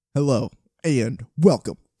Hello, and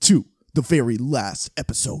welcome to the very last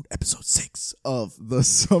episode 6 of the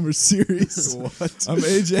summer series. What? I'm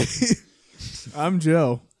AJ. I'm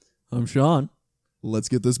Joe. I'm Sean. Let's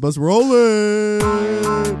get this bus rolling.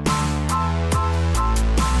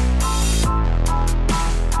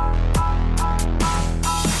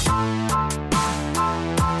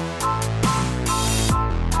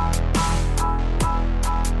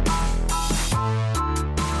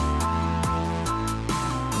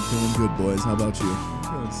 Good, boys. How about you?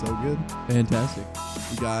 Feeling so good. Fantastic.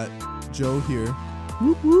 We got Joe here.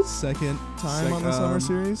 Whoop, whoop. Second time on the summer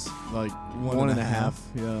series. Like one and a half.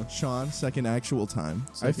 Yeah. Sean, second actual time.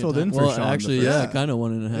 I filled in for well, Sean. actually, yeah, kind of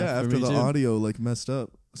 1.5. Yeah, for after me the too. audio messed up.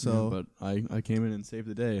 So, Yeah, but I came in and saved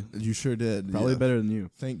the day. you sure did. Probably yeah. better than you.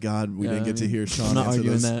 Thank God we Yeah, didn't I get to mean, hear Sean I'm not answer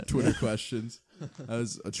arguing those that. Twitter questions. That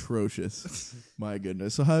was atrocious. My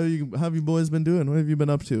goodness. So how have you boys been doing? What have you been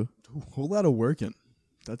up to? A whole lot of working.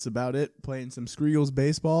 That's about it. Playing some Screagles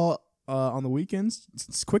baseball on the weekends.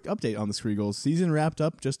 It's a quick update on the Screagles. Season wrapped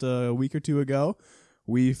up just a week or two ago.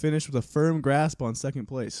 We finished with a firm grasp on second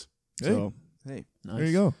place. Hey. So, hey, Nice. There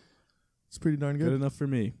you go. It's pretty darn good good. enough for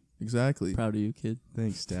me. Exactly. Proud of you, kid.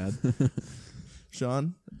 Thanks, Dad.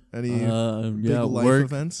 Sean, any big yeah, life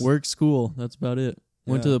events? work, school. That's about it.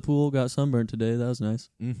 Went to Yeah. the pool, got sunburned today. That was nice.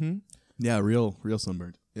 Mm-hmm. Yeah, real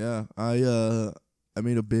sunburned. Yeah. I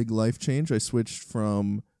made a big life change. I switched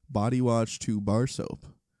from body wash to bar soap.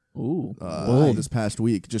 Ooh, This past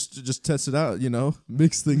week. Just test it out,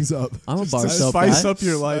 mix things up. I'm a Just bar to soap spice guy. up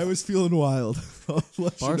your life. I was feeling wild. I'll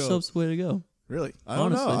let Bar you know. soap's the way to go. Really? I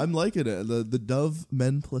don't know. honestly. I'm liking it. The Dove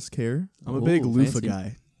Men Plus Care. I'm a big Ooh, loofah fancy.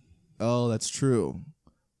 guy. Oh, that's true.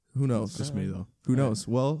 Who knows? Just me, though. Who knows?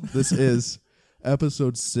 Well, this is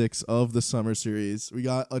episode 6 of the summer series. We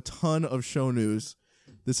got a ton of show news.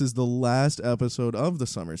 This is the last episode of the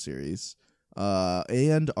summer series,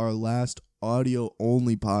 and our last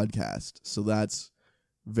audio-only podcast. So that's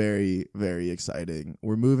very, very exciting.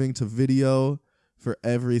 We're moving to video for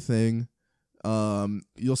everything.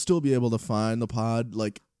 You'll still be able to find the pod,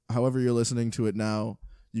 like, however you're listening to it now.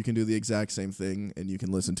 You can do the exact same thing, and you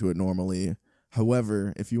can listen to it normally.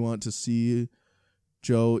 However, if you want to see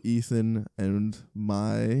Joe, Ethan, and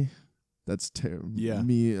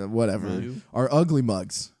whatever, our ugly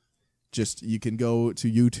mugs, you can go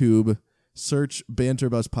to YouTube, search Banter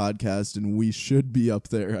Bus Podcast, and we should be up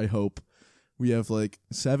there, I hope. We have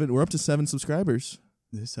we're up to 7 subscribers.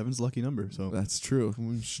 7's a lucky number, so That's true.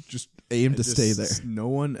 We should just aim to stay there. No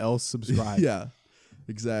one else subscribed. Yeah,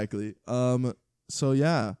 exactly. So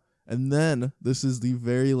yeah, and then this is the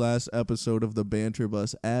very last episode of the Banter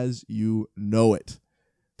Bus as you know it.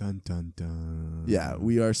 Dun dun dun. Yeah,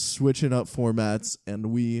 we are switching up formats, and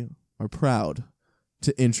we are proud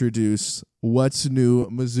to introduce What's New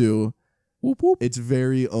Mizzou, Whoop whoop. its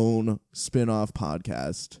very own spin-off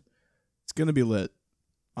podcast. It's gonna be lit.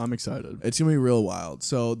 I'm excited. It's going to be real wild.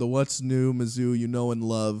 So the What's New Mizzou you know and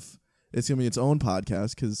love, it's going to be its own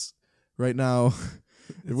podcast because right now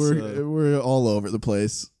we're all over the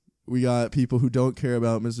place. We got people who don't care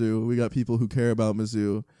about Mizzou. We got people who care about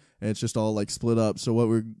Mizzou. And it's just all split up. So what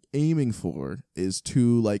we're aiming for is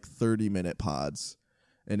 2 30-minute pods.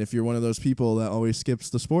 And if you're one of those people that always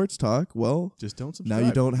skips the sports talk, well, Just don't subscribe. now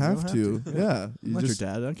you don't have to. Yeah. I'm You not just,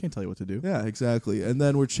 your dad. I can't tell you what to do. yeah, exactly. And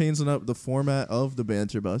then we're changing up the format of the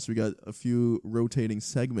Banter Bus. We got a few rotating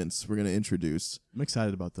segments we're going to introduce. I'm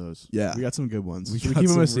excited about those. Yeah. We got some good ones. We Should we got keep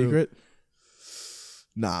them a some real- secret?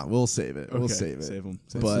 Nah, we'll save it. We'll Okay, save it. Save them.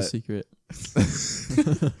 What's But- the secret?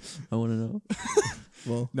 I want to know.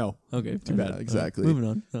 Well, No. Okay, Too bad. yeah, exactly. Moving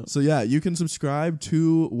on. No. So yeah, you can subscribe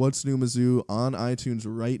to What's New Mizzou on iTunes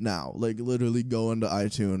right now. Literally go into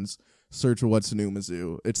iTunes, search What's New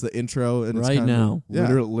Mizzou. It's the intro and it's Right kinda- now. Yeah,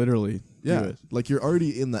 Literally. Do yeah. it. You're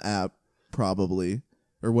already in the app probably,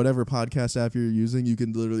 or whatever podcast app you're using. You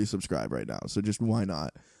can literally subscribe right now. So just why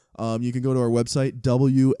not? You can go to our website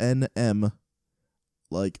WNM,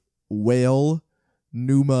 whale,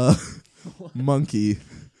 Numa, monkey.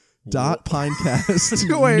 .pinecast.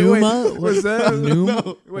 Numa? What's that? Numa?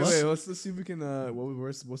 No. Wait. Let's see if we can.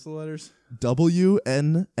 What's the letters?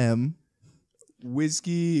 WNM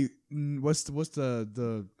Whiskey. What's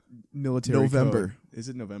the military November. code? Is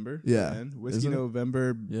it November? Yeah. N? Whiskey Isn't it?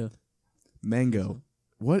 November. Yeah. Mango.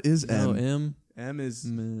 What is No, M? M. M is.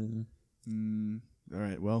 Mm, All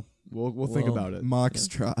right. Well, we'll think Well, about it.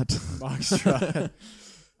 Moxtrot. Foxtrot.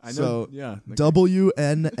 I know. So, yeah.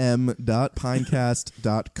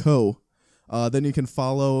 WNM.pinecast.co. Then you can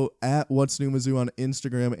follow at What's New Mizzou on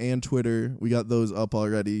Instagram and Twitter. We got those up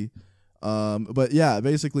already. But yeah,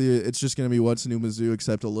 basically it's just going to be what's new Mizzou,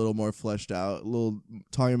 except a little more fleshed out, a little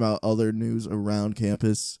talking about other news around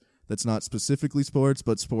campus that's not specifically sports,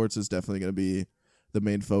 but sports is definitely going to be the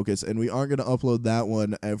main focus. And we aren't going to upload that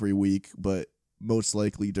one every week, but most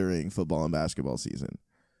likely during football and basketball season.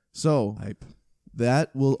 So Hype.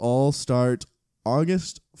 that will all start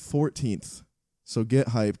August 14th. So get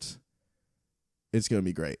hyped. It's going to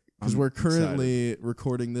be great. Because I'm we're currently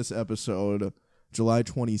recording this episode July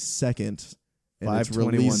 22nd. And it's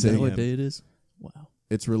 5:21 releasing, What day it is? Wow.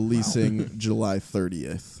 it's releasing July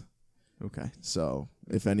 30th. Okay. So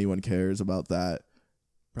if anyone cares about that.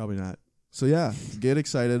 Probably not. So yeah, get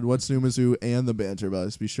excited. What's New Mizzou and the Banter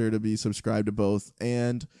Bus. Be sure to be subscribed to both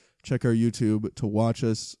and check our YouTube to watch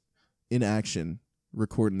us in action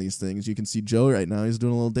recording these things. You can see Joe right now. He's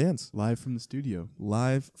doing a little dance. Live from the studio.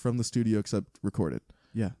 Live from the studio, except recorded.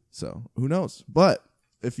 Yeah. So who knows? But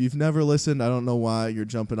if you've never listened, I don't know why you're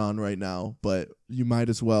jumping on right now, but you might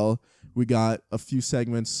as well. We got a few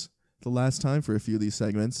segments the last time for a few of these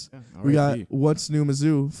segments. Yeah. We got What's New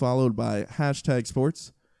Mizzou, followed by hashtag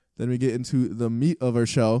sports. Then we get into the meat of our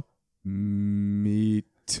show, Meat.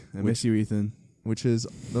 I miss you, Ethan. which is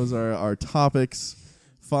those are our topics,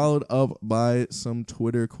 followed up by some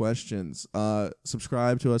Twitter questions.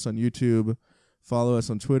 Subscribe to us on YouTube. Follow us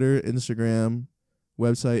on Twitter, Instagram.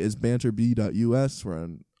 Website is banterb.us. We're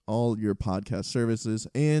on all your podcast services.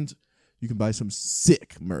 And you can buy some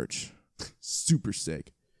sick merch. Super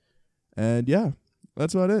sick. And yeah,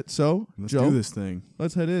 that's about it. So, Let's Joe, do this thing.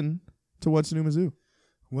 let's head in to What's New Mizzou.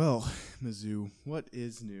 Well, Mizzou, what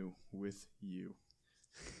is new with you?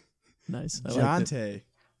 Nice. I liked it.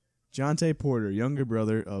 Jonte Porter, younger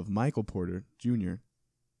brother of Michael Porter Jr.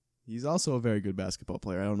 He's also a very good basketball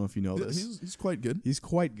player. I don't know if you know this. He's quite good. He's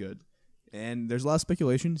quite good. And there's a lot of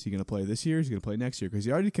speculation. Is he going to play this year? Is he going to play next year? Because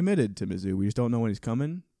he already committed to Mizzou. We just don't know when he's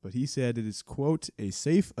coming. But he said it is, quote, a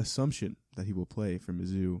safe assumption that he will play for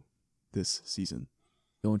Mizzou this season.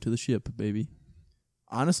 Going to the ship, baby.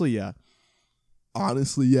 Honestly, yeah.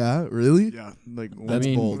 Honestly, yeah. Really? Yeah. Like, That's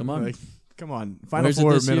bold. Come on. Like, come on. Final Where's it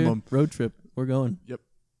four this year? minimum. Road trip. We're going. Yep.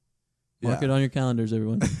 Mark it on your calendars,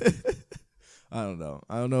 everyone. I don't know.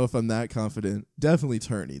 I don't know if I'm that confident. Definitely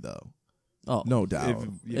tourney, though. Oh, No doubt.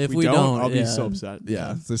 If we don't, I'll be yeah. so upset.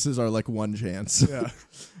 Yeah, this is our one chance. Yeah.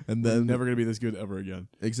 And We're then never going to be this good ever again.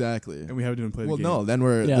 exactly. And we haven't even played Well, the game. no, then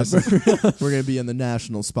we're yeah. we're gonna be in the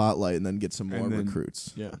national spotlight and then get some more And then-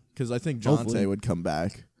 recruits. Yeah. Because I think Hopefully. Jonte would come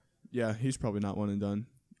back. Yeah, he's probably not one and done.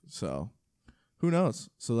 So who knows?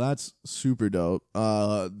 So that's super dope.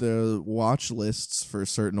 The watch lists for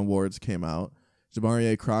certain awards came out.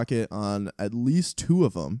 Jamarie Crockett on at least 2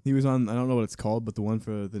 of them. He was on, I don't know what it's called, but the one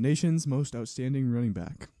for the nation's most outstanding running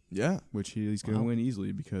back, Yeah. which he's going to Wow. win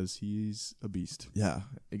easily because he's a beast. Yeah,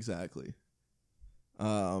 exactly.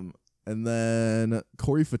 And then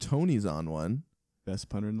Corey Fatoni's on one, Best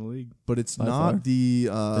punter in the league. but it's By not far. the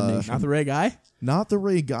nation. Not the Ray guy? not the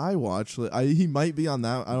Ray Guy watch list. He might be on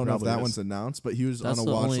that. I don't know if Probably that is. one's announced, but he was That's on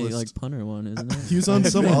the a watch only list. punter one, isn't it? He was on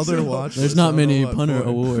some think other so. watch There's list. not I don't many know what punter for.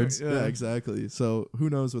 awards. Yeah, exactly. So who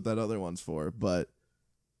knows what that other one's for, but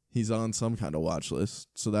he's on some kind of watch list.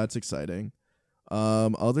 So that's exciting.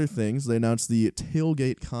 Other things, they announced the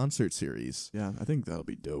Tailgate concert series Yeah, I think that'll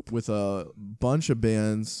be dope. with a bunch of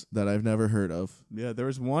bands that I've never heard of. Yeah, there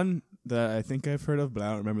was one that I think I've heard of, but I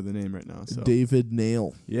don't remember the name right now. So David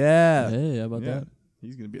Nail. yeah. Hey, how about Yeah. that?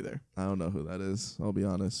 He's going to be there. I don't know who that is. I'll be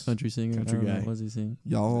honest. Country singer. Country I don't know. guy. What does he sing?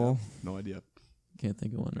 Y'all, No idea. Can't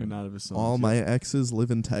think of one. Right? None of his songs. all yet. my exes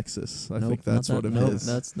live in Texas. I Nope, think that's not what that. it Nope, is.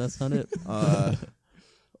 That's not it.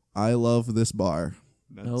 I love this bar.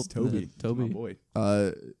 That's Nope, Toby. Toby. My boy.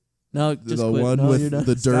 No, just The quit. one No, you're with done.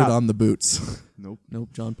 the dirt Stop. on the boots. Nope. Nope,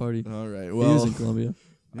 John Party. All right. He was Well, in Columbia.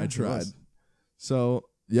 Yeah, I he tried. was. So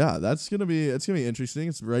yeah, it's gonna be interesting.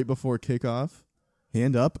 It's right before kickoff.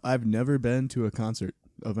 Hand up. I've never been to a concert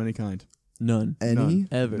of any kind. None. Any? None.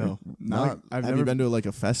 Ever. No. Not. I've have never you been to like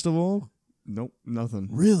a festival? Nope. Nothing.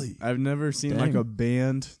 Really? I've never seen like Dang. a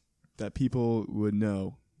band that people would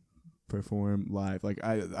know perform live. Like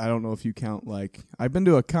I don't know if you count like I've been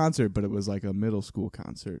to a concert, but it was like a middle school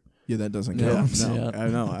concert. Yeah, that doesn't Yeah. count. No, Yeah. I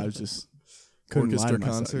know. I was just couldn't lie Orchestra to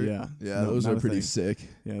myself. concert. Yeah, Yeah, No, those not are a pretty thing. sick.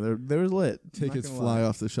 Yeah, they were lit. Tickets Not gonna fly lie.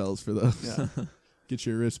 off the shelves for those. Yeah. Get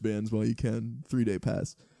your wristbands while you can. 3-day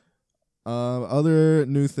pass. Other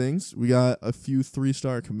new things. We got a few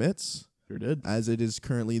 3-star commits, Sure did. as it is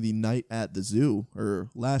currently the night at the zoo, or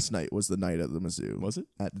last night was the night at the Mizzou. Was it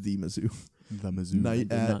At the Mizzou. the Mizzou? Night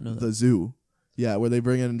did not at know the that. zoo. Yeah, where they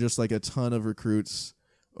bring in just like a ton of recruits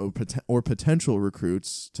or potential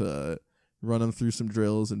recruits to run them through some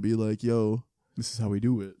drills and be like, yo, This is how we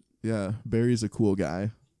do it. yeah, Barry's a cool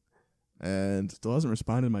guy. And Still hasn't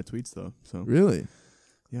responded to my tweets though. So really,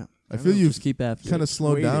 yeah, I feel you've Just keep after kind it. of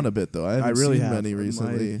slowed waiting. down a bit though. I haven't really seen have. many I'm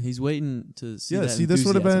recently. He's waiting to see Yeah, that see, this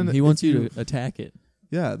would've enthusiasm. been He wants if you you- to attack it.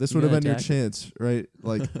 Yeah, this You would have gotta been your attack it. chance, right?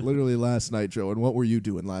 Like literally last night, Joe. And what were you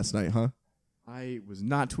doing last night, huh? I was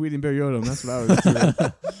not tweeting Barry Odom. That's what I was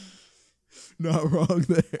doing. Not wrong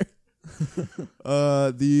there.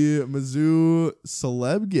 The Mizzou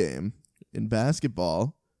celeb game in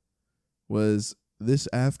basketball was this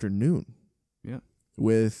afternoon. Yeah.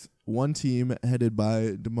 With one team headed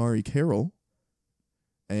by Damari Carroll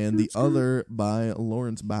and the other by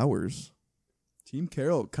Lawrence Bowers. Team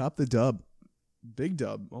Carroll copped the dub. Big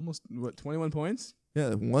dub. Almost, 21 points? Yeah,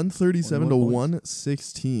 137 to 21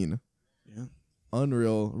 116. Yeah.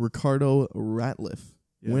 Unreal. Ricardo Ratliff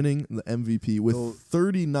Yeah. winning the MVP with So-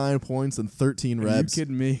 39 points and 13 Are you reps.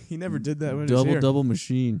 kidding me? He never did that when he was here. Double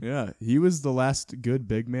machine. Yeah, he was the last good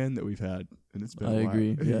big man that we've had, and it's been. I a while.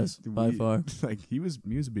 agree. Yes, by far. Like he was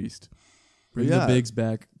a beast. Bring Yeah. the bigs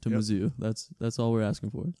back to Yep. Mizzou. That's all we're asking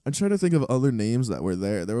for. I'm trying to think of other names that were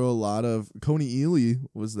there. There were a lot of Coney Ely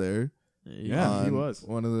was there. Yeah, he on was.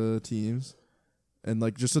 one of the teams, and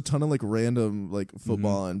like just a ton of like random like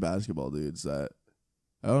football and basketball dudes that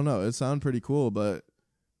I don't know. It sounded pretty cool, but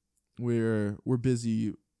we're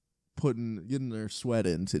busy getting their sweat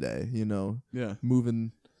in today. You know, Yeah,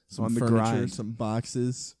 moving some On the furniture, grind. some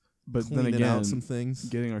boxes, but then cleaning again, out some things.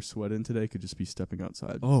 getting our sweat in today could just be stepping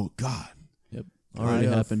outside. Oh God, Already I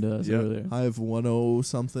have- happened to us Yep. earlier. I have 10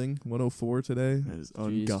 something, 104 today. That is Jeez.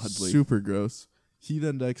 ungodly. Super gross. Heat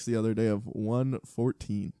index the other day of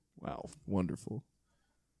 114. Wow. Wonderful.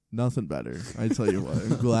 Nothing better. I tell you what.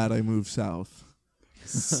 I'm glad I moved south.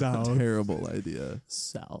 South. Terrible idea.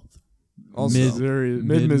 South. Also, Missouri,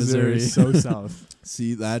 Mid- Missouri, Missouri. so south.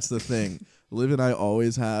 see, that's the thing. Liv and I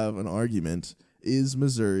always have an argument. Is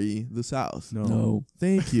Missouri the South? No.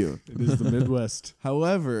 Thank you. It is the Midwest.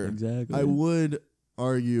 However, Exactly. I would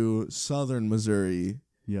argue southern Missouri.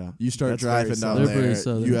 Yeah, You start That's driving very down They're there, pretty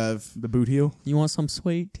southern. you have the boot heel. You want some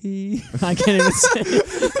sweet tea? I can't even say.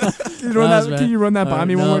 Can That was can you run that by bad.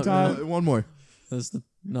 me one No, more time? one more. That's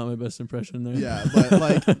not my best impression there. Yeah, but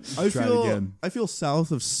like Try I it feel again. I feel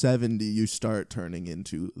south of 70 you start turning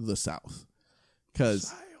into the South.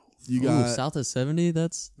 Cuz you Ooh, got south of 70.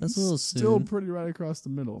 That's a little Still soon. pretty right across the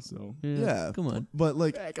middle. So Yeah. Come on. but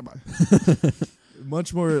like hey, come on.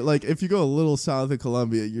 much more like if you go a little south of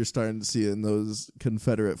Columbia, you're starting to see in those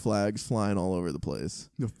Confederate flags flying all over the place.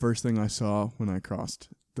 The first thing I saw when I crossed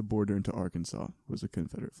the border into Arkansas was a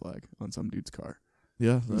Confederate flag on some dude's car.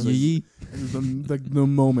 Yeah, Yee. It was the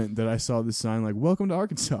moment that I saw the sign like "Welcome to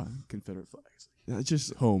Arkansas," Confederate flags. I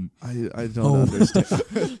just Home. I don't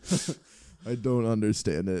understand. I don't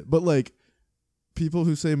understand it. But like people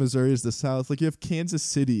who say Missouri is the South, like you have Kansas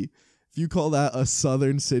City. If you call that a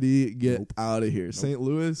southern city, get Nope. out of here. St.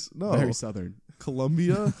 Louis? No. Very southern.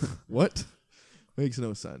 Columbia? What? Makes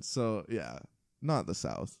no sense. So, yeah, not the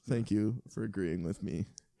South. Thank you for agreeing with me.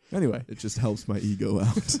 Anyway, It just helps my ego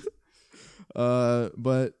out.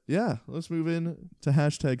 But, yeah, let's move in to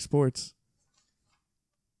hashtag sports.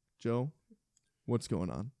 Joe, what's going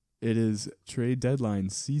on? it is trade deadline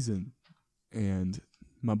season, and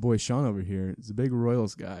my boy Sean over here is a big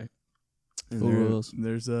Royals guy. And Go Royals.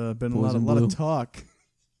 There's been Boys a in lot blue. of talk.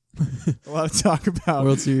 A lot of talk about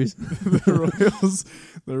World Series. the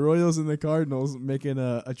Royals and the Cardinals making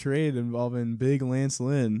a trade involving big Lance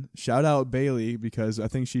Lynn. Shout out Bailey because I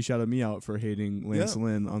think she shouted me out for hating Lance Yeah.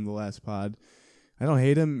 Lynn on the last pod. I don't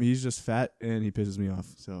hate him. He's just fat and he pisses me off.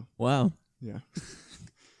 So Wow. yeah.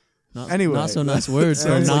 Not, not so nice words for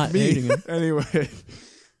Sounds not like me. hating him. Anyway,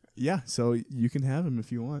 yeah. So you can have him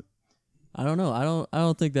if you want. I don't know. I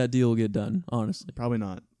don't think that deal will get done. Honestly, Probably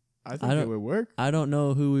not. I think I it don't- would work. I don't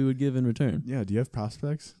know who we would give in return. Yeah. Do you have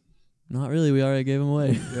prospects? Not really. We already gave him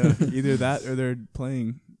away. Yeah. Either that or they're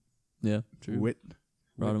playing Yeah, true. Whit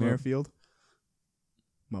Brought him up. Merrifield.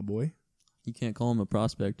 My boy. You can't call him a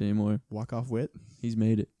prospect anymore. Walk off Whit. He's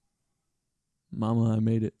made it. Mama, I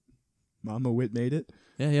made it. Mama Whit made it.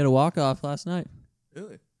 Yeah, he had a walk off last night.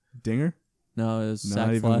 Really? Dinger. No, it was Not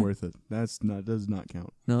sack even fly. worth it. Does not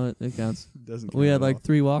count. No, it counts. Doesn't. Count We had at like all.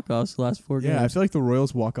 3 walk offs the last 4 Yeah, I games. feel like the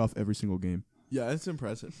Royals walk off every single game. Yeah, it's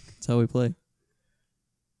impressive. That's how we play.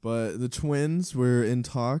 But the Twins were in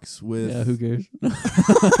talks with... Yeah, who cares?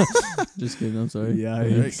 Just kidding. I'm sorry. Yeah, All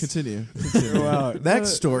right, continue. Wow. Next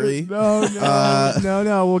story. No, Uh,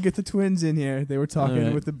 no. We'll get the Twins in here. They were talking All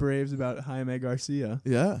right. with the Braves about Jaime Garcia.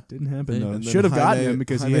 Yeah. Didn't happen Hey. though. And then Should have gotten Jaime- him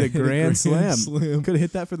because he Jaime hit a grand slam. slam. Could have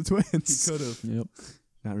hit that for the He Twins. could have. Yep.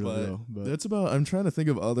 Not really though. But That's about. I'm trying to think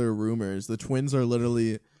of other rumors. The Twins are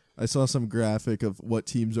literally. I saw some graphic of what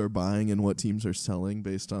teams are buying and what teams are selling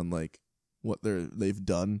based on like what they've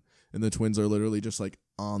done, and the Twins are literally just like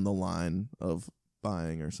on the line of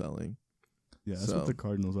buying or selling. Yeah, that's So- what the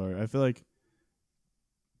Cardinals are. I feel like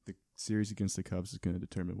the series against the Cubs is going to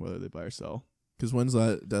determine whether they buy or sell. Because when's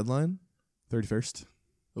that deadline? 31st.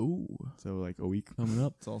 Oh, So like a week. Coming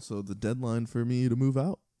up. it's also the deadline for me to move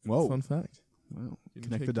out. Whoa. Fun fact. Wow. You can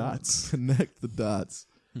Connect take the that. dots. Connect the dots.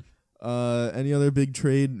 Any other big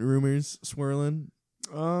trade rumors swirling?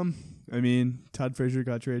 I mean, Todd Frazier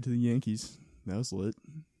got traded to the Yankees. That was lit.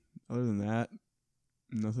 Other than that,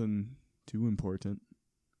 nothing too important.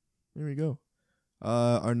 There we go.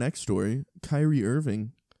 Our next story, Kyrie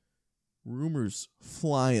Irving. Rumors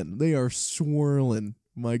flying. They are swirling.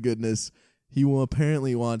 My goodness. He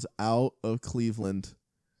apparently wants out of Cleveland.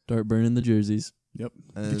 Start burning the jerseys. Yep.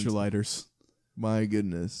 And Get your lighters. my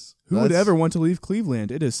goodness. Who would That's- ever want to leave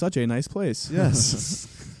Cleveland? It is such a nice place. Yes.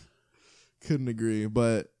 Couldn't agree.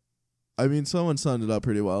 But, I mean, someone summed it up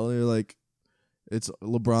pretty well. They're like, it's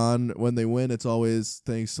LeBron. When they win, it's always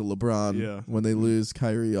thanks to LeBron. Yeah. When they lose,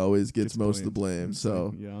 Kyrie always gets most of the blame. It's So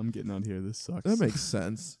like, yeah, I'm getting out here. This sucks. that makes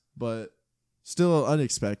sense. But still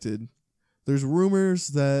unexpected. There's rumors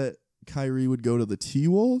that Kyrie would go to the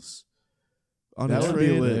T-Wolves on That a would be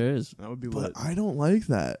trade. lit. There is. That would be But lit. I don't like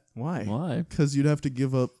that. Why? Why? Because you'd have to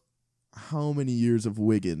give up how many years of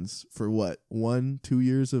Wiggins for what? 1-2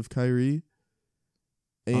 years of Kyrie?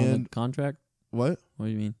 On the And contract? what? What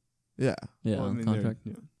do you mean? Yeah. Yeah, Well, I on mean, contract.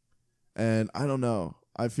 yeah. And I don't know.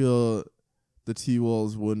 I feel the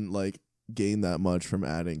T-Wolves wouldn't like gain that much from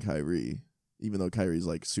adding Kyrie, even though Kyrie's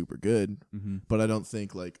like super good. Mm-hmm. But I don't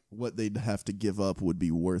think like what they'd have to give up would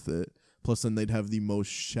be worth it. Plus, then they'd have the most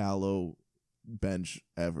shallow bench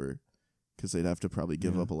ever because they'd have to probably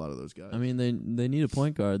give Yeah. up a lot of those guys. I mean, they need a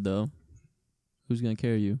point guard though. Who's gonna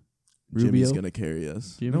carry you? Rubio. Jimmy's gonna carry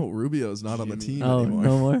us. Jimmy? No, Rubio's not on the Jimmy. team Oh, anymore.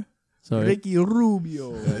 no more. Sorry. Ricky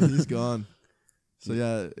Rubio. Yeah, he's gone. So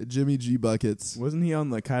yeah, Jimmy G buckets. Wasn't he on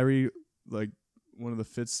the Kyrie, like one of the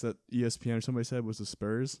fits that ESPN or somebody said was the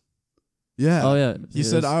Spurs? Yeah. Oh yeah. He It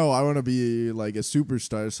said, was- "Oh, I want to be like a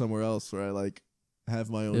superstar somewhere else where I like have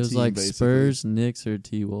my own It was team." like basically. Spurs, Knicks, or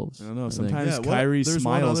T Wolves. I don't know. think. Sometimes Yeah, what- Kyrie there's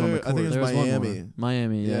one smiles on other- the I think court. it's There was one more. Miami.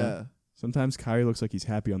 Miami. Yeah. Yeah. Sometimes Kyrie looks like he's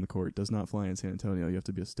happy on the court. Does not fly in San Antonio. You have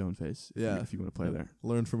to be a stone face. Yeah. If you want to play there.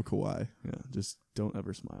 Learn from Kawhi. Yeah. Just don't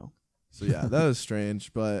ever smile. So yeah, that is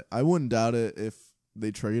strange, but I wouldn't doubt it if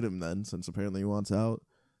they trade him then, since apparently he wants out.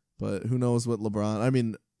 But who knows what LeBron? I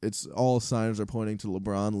mean, it's all signs are pointing to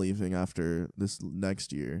LeBron leaving after this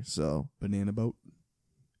next year. So Banana boat.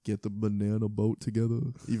 get the banana boat together,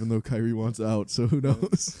 even though Kyrie wants out. So who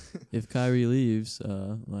knows? If Kyrie leaves,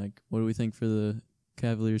 like, what do we think for the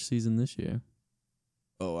Cavaliers season this year?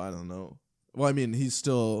 Oh, I don't know. Well, I mean, he's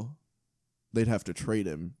still. They'd have to trade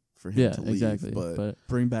him for him Yeah, to leave. exactly. But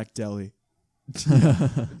Bring back Delhi.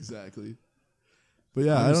 exactly. But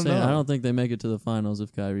yeah, I'm I just don't saying, know. I don't think they make it to the finals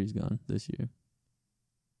if Kyrie's gone this year.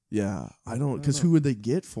 Yeah, I don't. I Because don't who would they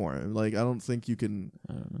get for him? Like, I don't think you can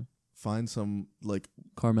I don't know. find some like.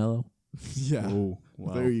 Carmelo. Yeah. Oh,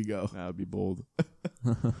 wow. There you go. That would be bold.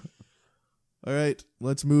 All right,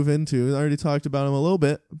 let's move into. I already talked about him a little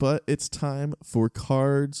bit, but it's time for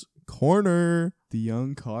Cards Corner. The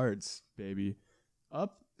young Cards, baby.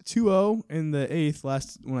 Up 2-0 in the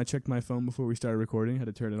 8th. When I checked my phone before we started recording, had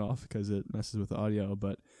to turn it off because it messes with the audio.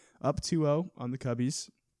 But up 2-0 on the Cubbies.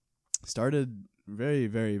 Started very,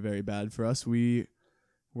 very, very bad for us. We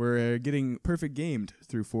were getting perfect gamed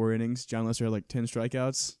through 4 innings. John Lester had like 10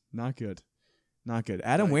 strikeouts. Not good. Not good.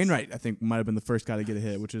 Adam Nice. Wainwright, I think, might have been the first guy to get a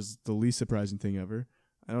hit, which is the least surprising thing ever.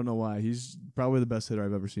 I don't know why. He's probably the best hitter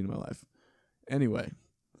I've ever seen in my life. Anyway,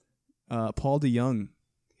 Paul DeYoung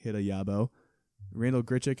hit a yabo. Randall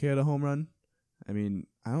Grichuk hit a home run. I mean,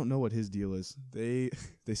 I don't know what his deal is. They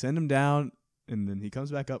send him down, and then he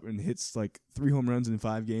comes back up and hits like 3 home runs in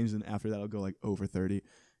 5 games, and after that, it'll go like over 30.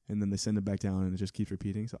 And then they send him back down, and it just keeps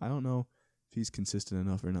repeating. So I don't know if he's consistent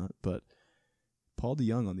enough or not. But Paul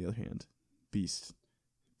DeYoung, on the other hand, beast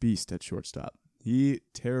at shortstop. He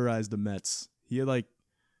terrorized the Mets. He had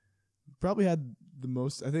probably had the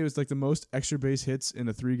most, I think it was like the most extra base hits in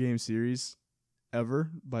a 3-game series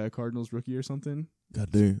ever by a Cardinals rookie or something.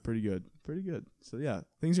 God damn. Pretty good. So yeah,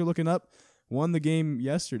 things are looking up. Won the game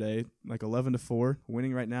yesterday, like 11-4.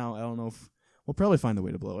 Winning right now. I don't know if we'll probably find a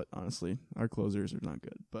way to blow it, honestly. Our closers are not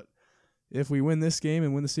good. But if we win this game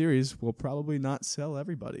and win the series, we'll probably not sell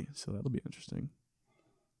everybody. So that'll be interesting.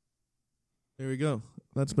 There we go.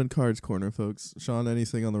 That's been Cards Corner, folks. Sean,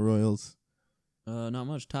 anything on the Royals? Not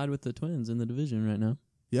much. Tied with the Twins in the division right now.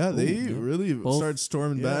 Yeah, they yeah. really started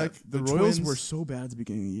storming back. The Royals Twins, were so bad at the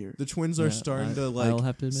beginning of the year. the Twins are starting to I'll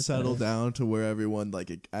have to admit settle that. down to where everyone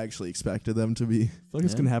actually expected them to be. I feel like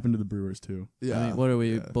it's Yeah. gonna happen to the Brewers too. Yeah. I mean, what are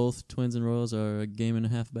we? Yeah. Both Twins and Royals are a game and a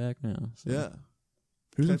half back now. So. Yeah.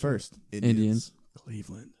 Who's in Catch first? Indians.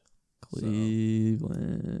 Cleveland.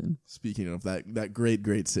 Cleveland. Speaking of that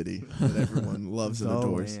great city that everyone loves and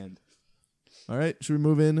adores. All right, should we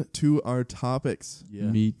move in to our topics? Yeah.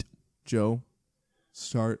 Meat. Joe,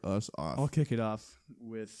 start us off. I'll kick it off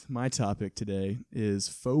with my topic today is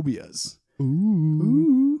phobias.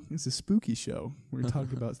 Ooh. It's a spooky show. We're gonna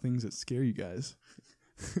talk about things that scare you guys.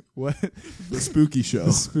 What? The spooky show.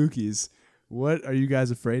 The spookies. What are you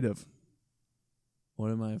guys afraid of?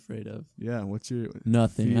 What am I afraid of? Yeah, what's your...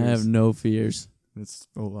 Nothing. I Fears. have no fears. That's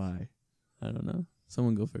a lie. I don't know.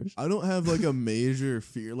 Someone go first. I don't have a major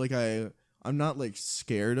fear. I'm not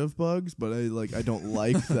scared of bugs, but I don't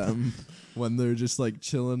like them when they're just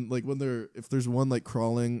chilling. If there's one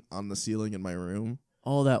crawling on the ceiling in my room.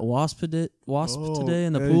 Oh, that wasp today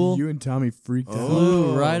in the Hey, pool You and Tommy freaked out.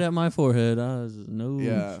 flew right at my forehead. I was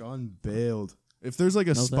Yeah. Sean bailed. If there's a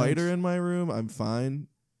No spider thanks. in my room, I'm fine.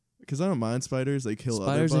 Because I don't mind spiders. They kill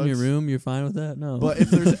Spiders other in bugs. your room. You're fine with that? No. But if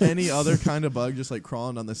there's any other kind of bug just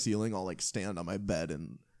crawling on the ceiling, I'll stand on my bed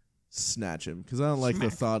and snatch him. Because I don't like the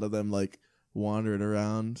thought of them wandering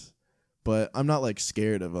around. But I'm not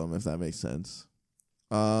scared of them, if that makes sense.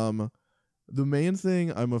 The main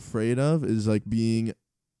thing I'm afraid of is being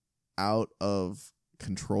out of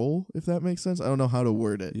control, if that makes sense. I don't know how to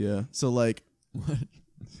word it. Yeah. So what?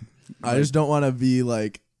 I just don't want to be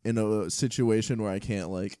in a situation where I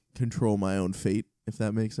can't control my own fate, if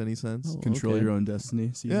that makes any sense. Oh, Control okay. your own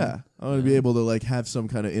destiny. season. Yeah, I want to be able to have some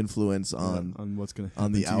kind of influence on what's gonna happen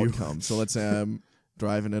on the to you. outcome. So let's say I'm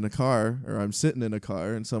driving in a car or I'm sitting in a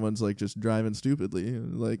car and someone's just driving stupidly.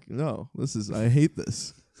 No, I hate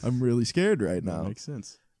this. I'm really scared right That now. makes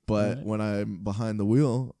sense. But Right. when I'm behind the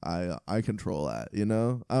wheel, I control that. I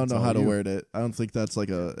don't It's know all how to you. word it. I don't think that's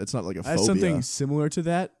it's not a phobia. I have something similar to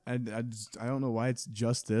that. I don't know why it's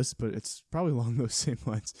just this, but it's probably along those same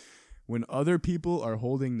lines. When other people are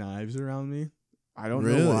holding knives around me, I don't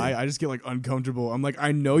Really? know why. I just get uncomfortable. I'm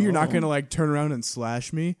I know you're not gonna turn around and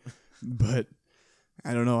slash me, but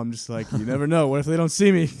I don't know. I'm just you never know. What if they don't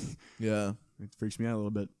see me? Yeah, It freaks me out a little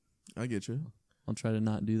bit. I get you. I'll try to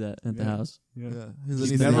not do that at the Yeah. house. Yeah. Has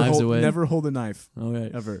Just anything, knives away. never hold a knife All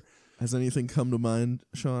right. ever. has anything come to mind,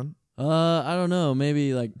 Sean? I don't know.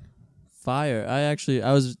 Maybe fire.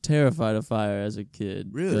 I was terrified of fire as a kid.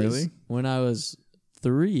 Really? 'Cause when I was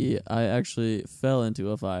 3, I actually fell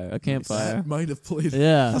into a campfire. That might have played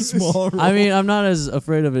Yeah. a small role. I mean, I'm not as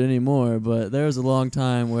afraid of it anymore, but there was a long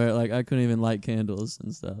time where I couldn't even light candles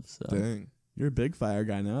and stuff. So Dang. You're a big fire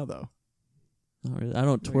guy now, though. not really. I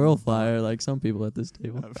don't twirl fire like some people at this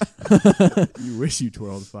table. You wish you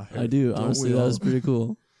twirled fire. I do. Don't Honestly, we that all? was pretty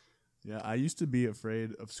cool. Yeah, I used to be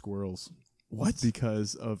afraid of squirrels. What?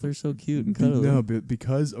 Because of They're so cute and cuddly. no, but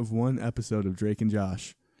because of one episode of Drake and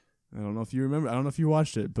Josh. I don't know if you remember. I don't know if you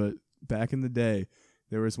watched it, but back in the day,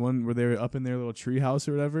 there was one where they were up in their little tree house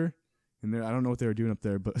or whatever, and I don't know what they were doing up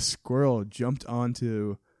there, but a squirrel jumped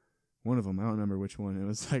onto one of them. I don't remember which one. It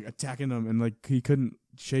was attacking them, and he couldn't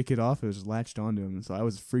shake it off. It was latched onto him, and so I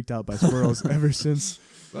was freaked out by squirrels ever since.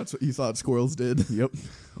 That's what you thought squirrels did. Yep.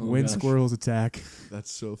 Oh, When gosh. squirrels attack. That's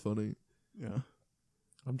so funny. Yeah.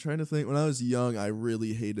 I'm trying to think. When I was young, I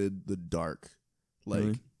really hated the dark.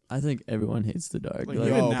 Really? I think everyone hates the dark. Like, Like,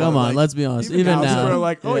 even now, come on, like, let's be honest. Even Even now, now, people are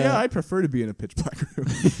like, oh yeah, I prefer to be in a pitch black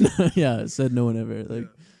room. yeah, said no one ever.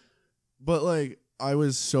 But I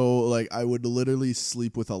was so I would literally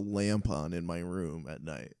sleep with a lamp on in my room at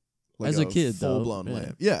night. As a kid, though. full blown Yeah.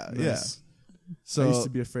 lamp. Yeah, yeah. Nice. So I used to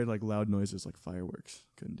be afraid loud noises like fireworks.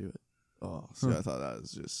 Couldn't do it. oh, see, I thought that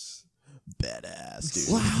was just badass, dude.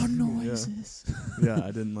 Loud noises. Yeah, I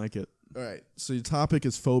didn't like it. All right. So your topic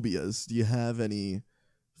is phobias. Do you have any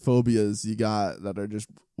phobias you got that are just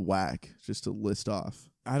whack? Just to list off.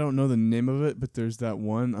 I don't know the name of it, but there's that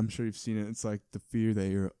one. I'm sure you've seen it. It's the fear that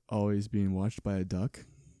you're always being watched by a duck.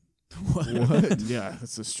 What? Yeah,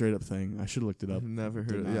 that's a straight up thing. I should have looked it up. I've never heard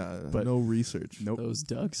Did of not. Yeah, But no research. Nope. Those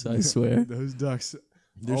ducks, I swear. Those ducks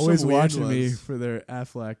There's always some weird watching me ones. for their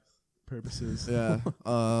Aflac purposes. Yeah.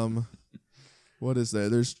 What is there?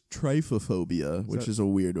 There's trypophobia, which is a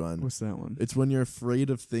weird one. What's that one? It's when you're afraid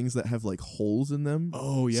of things that have holes in them.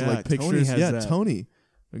 Oh yeah, So pictures. Tony has yeah, that. Tony,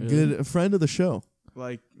 a Really? a friend of the show.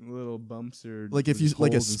 Little bumps or If you just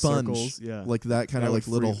like a holes and sponge, circles. Yeah, that kind That of would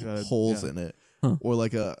little freak- holes yeah. in it, Huh. or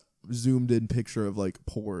a zoomed in picture of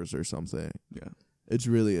pores or something. yeah. It's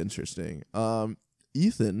really interesting.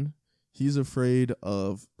 Ethan, he's afraid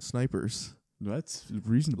of snipers. That's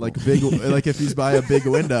reasonable. Like big, like if he's by a big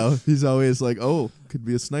window, he's always like, "Oh, could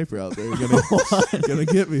be a sniper out there, gonna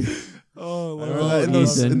get me." Oh, I remember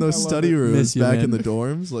that in those study rooms Miss you, back man. in the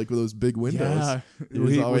dorms, like with those big windows. yeah.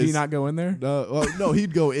 was Would he not go in there? No,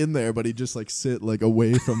 he'd go in there, but he'd just like sit like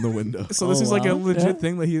away from the window. So this is like a wow. legit Yeah.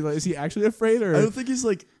 thing that is he actually afraid or I don't think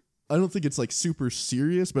it's like super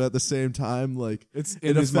serious, but at the same time, like it's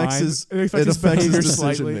it in his affects mind. his- it it affects his affects his behavior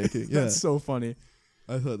decision slightly. making, yeah. That's so funny.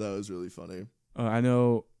 I thought that was really funny. I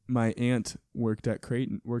know my aunt works at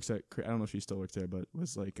Creighton. I don't know if she still works there, but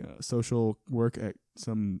was like social work at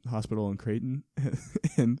some hospital in Creighton.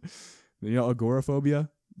 And agoraphobia,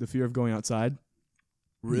 the fear of going outside.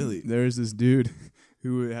 Really? There's this dude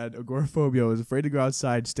who had agoraphobia, was afraid to go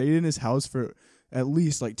outside, stayed in his house for at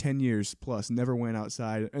least like 10 years plus, never went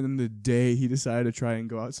outside. And then the day he decided to try and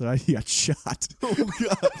go outside, he got shot. Oh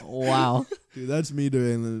god, Wow. dude, that's me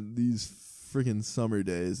during these freaking summer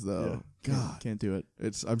days, though. God, Can't do it.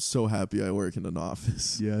 I'm so happy I work in an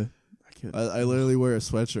office. Yeah. I can't. I literally wear a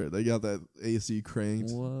sweatshirt. They got that AC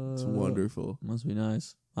cranked. Whoa. It's wonderful. Must be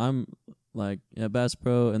nice. I'm like Bass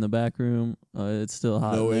Pro in the back room. It's still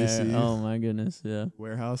hot No in AC. there. Oh my goodness. Yeah.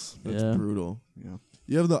 Warehouse. That's Yeah. brutal. Yeah.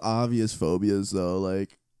 You have the obvious phobias though,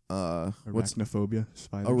 like what's Arachnophobia.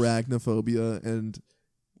 Spiders. arachnophobia and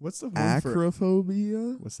What's the one for?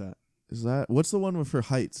 acrophobia? What's that? What's the one for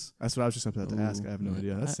heights? That's what I was just about to ask. Ooh. I have no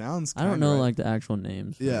idea. That sounds. I don't kinda know right. like the actual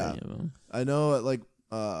names for Yeah. any of them. I know like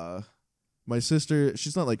my sister,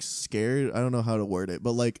 she's not like scared. I don't know how to word it,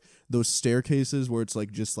 but like those staircases where it's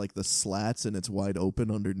like just like the slats and it's wide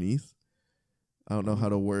open underneath. I don't know how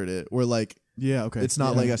to word it. Where like Yeah. Okay. it's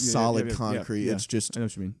not Yeah, like yeah, a solid yeah, concrete. yeah. It's just I know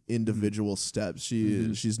what you mean. individual steps.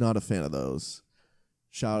 Mhm. She's not a fan of those.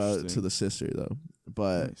 Shout out to Interesting. the sister though.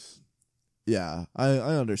 But Nice. yeah, I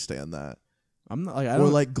understand that. I'm not like I Or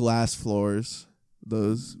don't like glass floors.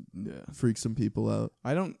 Those Yeah. freak some people out.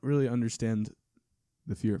 I don't really understand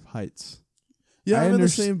the fear of heights. Yeah, I I'm in the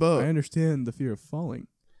underst- same boat. I understand the fear of falling,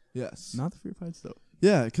 Yes. not the fear of heights though.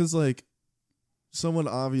 Yeah, because like someone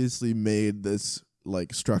obviously made this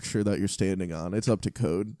like structure that you're standing on. It's up to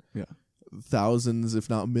code. Yeah. Thousands, if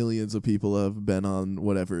not millions, of people have been on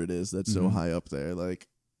whatever it is that's so Mhm. high up there. Like,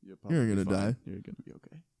 You're gonna die. You're gonna be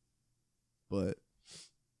okay. but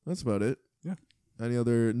that's about it. Yeah. Any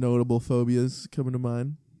other notable phobias coming to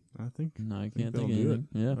mind? I think. No, I think can't that'll think of do anything.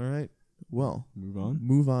 Yeah. All right. Well, Move on.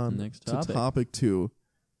 move on Next to topic. topic 2.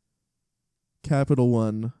 Capital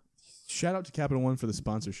One. Shout out to Capital One for the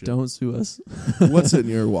sponsorship. Don't sue us. What's in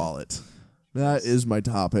your wallet? That is my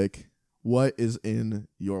topic. What is in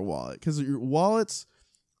your wallet? Because your wallets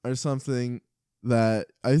are something that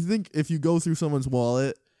I think if you go through someone's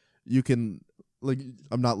wallet, you can, like,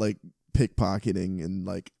 I'm not like pickpocketing and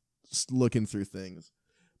like looking through things,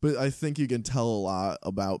 but I think you can tell a lot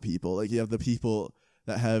about people. Like, you have the people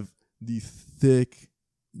that have the thick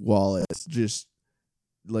wallets, just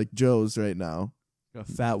like Joe's right now. A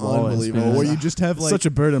fat wallet. Unbelievable. Where you just have like such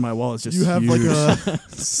a burden in my wallet. It's just you have huge. like a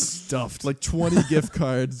stuffed. like 20 gift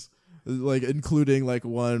cards, like including like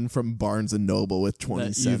one from Barnes and Noble with 20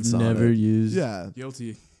 that cents you've on never it. used. Yeah,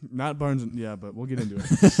 Guilty. Not Barnes. Yeah, but we'll get into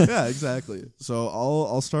it. yeah, exactly. So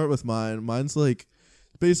I'll start with mine. Mine's like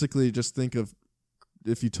basically just think of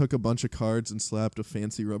if you took a bunch of cards and slapped a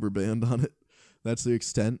fancy rubber band on it. That's the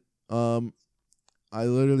extent. I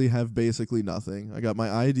literally have basically nothing. I got my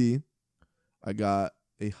ID. I got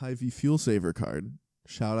a Hy-Vee Fuel Saver card.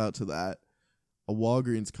 Shout out to that. A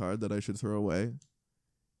Walgreens card that I should throw away.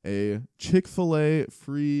 A Chick-fil-A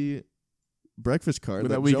free breakfast card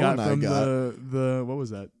that we Joe got and I from got. the what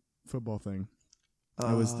was that football thing?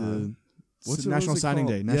 That was the what's National Signing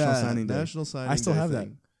Day. National Signing Day. National Signing Day. I still have that.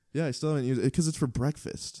 thing. Yeah, I still haven't used it because it's for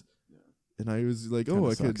breakfast. And I was like, Kinda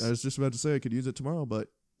I sucks. was just about to say I could use it tomorrow, but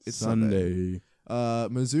it's Sunday.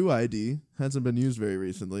 Sunday. Mizzou ID hasn't been used very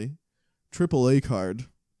recently. AAA card,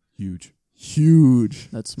 Huge. huge.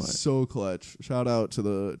 That's smart. So clutch. Shout out to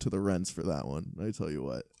the rents for that one. I tell you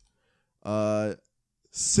what.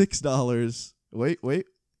 $6. Wait.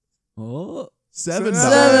 Oh, $7. $7.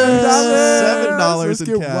 $7 Let's in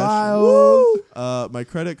get cash. wild. My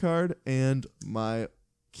credit card and my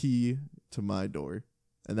key to my door,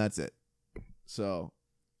 and that's it. So,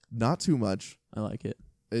 not too much. I like it.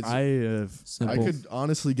 It's I have. Simple. I could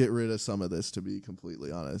honestly get rid of some of this, to be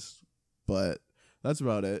completely honest, but that's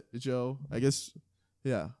about it. Joe, I guess,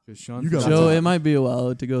 yeah. Sean You got Joe, one. it might be a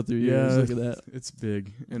while to go through yours. Yeah. Look at that. It's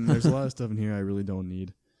big, and there's a lot of stuff in here I really don't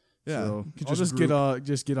need. Yeah, So could I'll just group-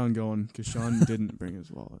 get on going because Sean didn't bring his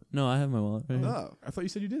wallet. No, I have my wallet right here. Oh, I thought you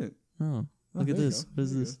said you didn't. Oh, look at there you this. go. What is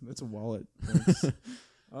There you this? go. That's a wallet. Thanks.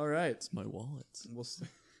 All right. It's my wallet. We'll see.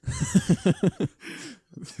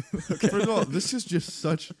 First of all, this is just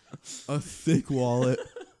such a thick wallet.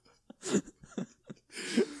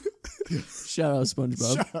 Shout out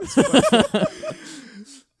SpongeBob.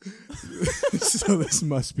 So this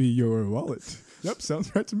must be your wallet. Yep,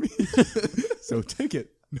 sounds right to me. So take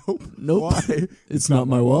it. Nope. Why? It's not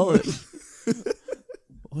my wallet.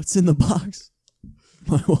 What's in the box?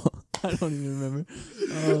 My wallet. I don't even remember.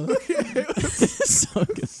 Okay, So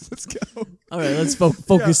good. let's go. All right, let's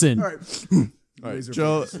focus in. All right. All right, Razor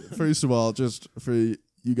Joe, blades. first of all, just for you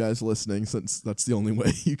guys listening, since that's the only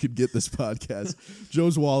way you could get this podcast,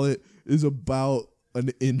 Joe's wallet is about an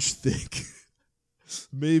inch thick.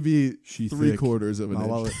 Maybe She three thick. quarters of an My inch.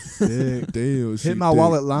 wallet thick. Damn, she Hit my thick.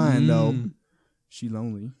 wallet line though. Mm. She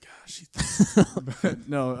lonely. Gosh, she But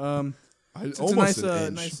no, it's almost a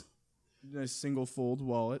an nice, inch. nice single fold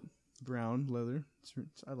wallet, brown leather.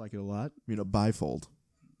 I like it a lot. I mean, a bifold.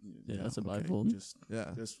 Yeah, that's a okay, bifold.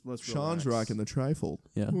 Yeah. Just let's Sean's relax. rocking the trifold.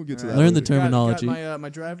 Yeah. We'll get to All that. right. Learn the later. terminology. Got my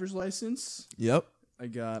driver's license. Yep. I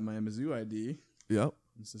got my Mizzou ID. Yep.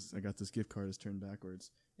 I got this gift card. It's turned backwards.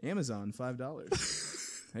 Amazon, $5.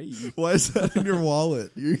 Hey, Why is that in your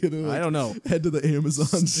wallet? You're gonna I don't know. head to the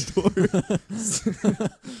Amazon store.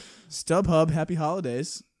 StubHub, Happy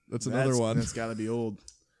Holidays. That's another one. That's got to be old.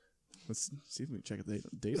 Let's see if we can check the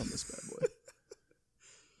date on this bad boy.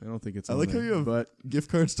 I don't think it's. I on like how there, you have but gift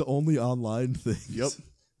cards to only online things. yep,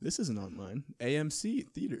 this isn't online. AMC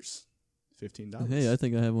theaters, $15. Hey, I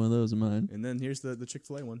think I have one of those in mine. And then here's the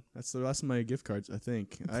Chick-fil-A one. That's the last of my gift cards, I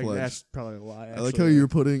think. Pledge. That's probably a lie. I like how you're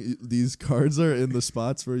putting these cards are in the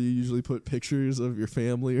spots where you usually put pictures of your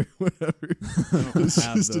family or whatever. It's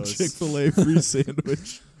have just those. a Chick-fil-A free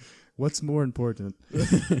sandwich. What's more important?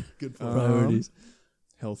 Good for Priorities.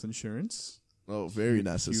 Health insurance. Oh, very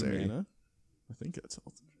necessary. Humana. I think that's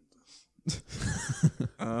health insurance.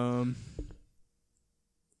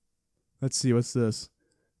 Let's see. What's this?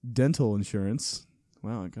 Dental insurance.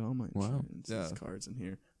 Wow, I got all my Wow. insurance cards in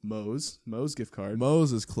here. Moe's gift card.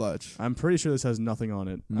 Moe's is clutch. I'm pretty sure this has nothing on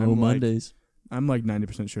it. No Mondays. I'm like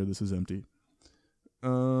 90% sure this is empty.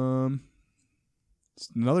 Another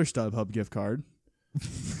StubHub gift card.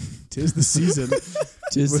 Tis the season with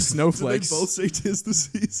Did they snowflakes. both say 'tis the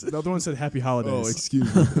season? The other one said Happy Holidays. Oh,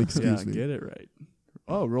 excuse me. Excuse yeah, me. get it right.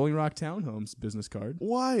 Oh, Rolling Rock Townhomes business card.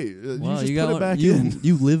 Why? Wow, you just got put it one- back you, in.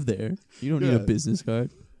 You live there. You don't need Yeah. a business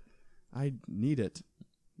card. I need it.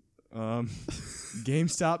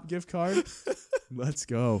 GameStop gift card. Let's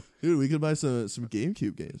go. Dude, we could buy some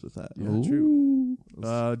GameCube games with that. Yeah, Ooh. true.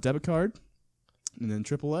 Debit card, and then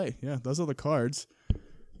AAA. Yeah, those are the cards.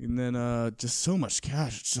 And then just so much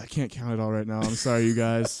cash. Just, I can't count it all right now. I'm sorry, you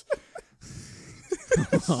guys.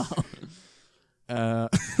 that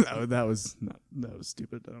was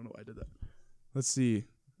stupid. I don't know why I did that. Let's see.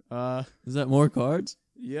 Is that more cards?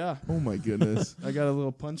 Yeah, Oh my goodness. I got a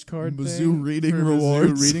little punch card. Mizzou thing reading for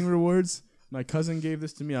rewards. Mizzou reading rewards. My cousin gave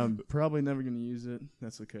this to me. I'm probably never going to use it.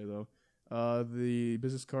 That's okay though. The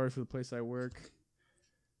business card for the place I work.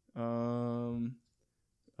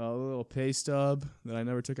 A little pay stub that I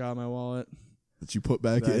never took out of my wallet. That you put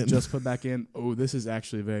back that I in. just put back in. Oh, this is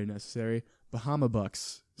actually very necessary. Bahama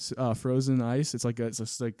Bucks, frozen ice. It's like a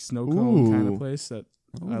snow cone kind Ooh. of place that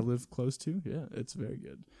Oh. I live close to. Yeah, it's very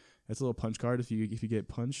good. It's a little punch card. If you get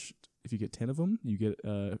punched, if you get 10 of them, you get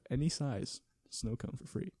any size snow cone for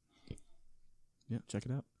free. Yeah, check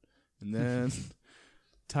it out. And then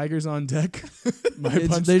Tigers on deck.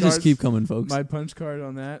 They just keep coming, folks. My punch card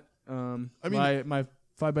on that. I mean- my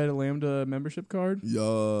Phi Beta Lambda membership card,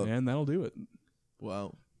 Yeah. and that'll do it.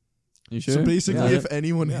 Wow. You sure? So basically, Yeah. if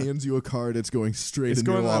anyone Yeah. hands you a card, it's going straight It's in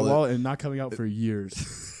going your in my wallet. wallet and not coming out for years.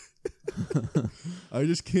 I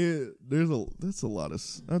just can't. That's a lot of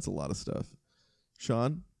stuff.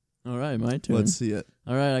 Sean, All right, my turn. let's see it.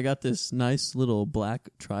 All right, I got this nice little black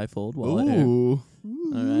trifold wallet here. Ooh.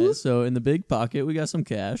 All right, so in the big pocket, we got some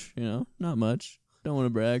cash. Not much. Don't want to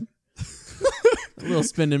brag. A little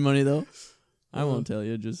spending money, though. I won't tell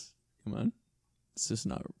you. Just, come on. It's just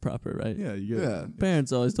not proper, right? Yeah, you get Yeah. it.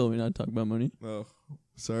 Parents always told me not to talk about money. Oh,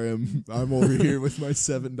 sorry. I'm over here with my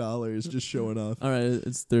 $7 just showing off. All right,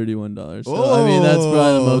 it's $31. So, I mean, that's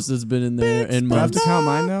probably the most that's been in there in Do I have months. to count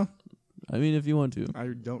mine now? I mean, if you want to. I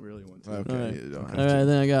don't really want to. Okay, All right. you don't have All to. right,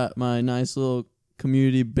 then I got my nice little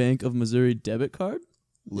Community Bank of Missouri debit card.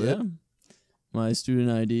 Lit. Yeah. My student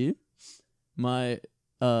ID. My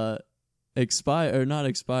not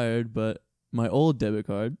expired, but my old debit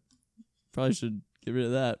card. Probably should get rid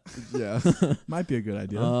of that. Yeah. Might be a good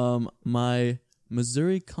idea. My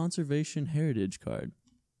Missouri Conservation Heritage card.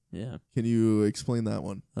 Yeah. Can you explain that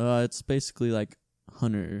one? It's basically like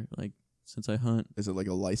hunter, like since I hunt. Is it like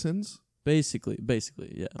a license? Basically,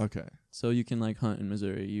 yeah. Okay. So you can like hunt in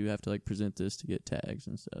Missouri. You have to like present this to get tags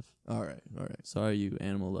and stuff. All right. Sorry, you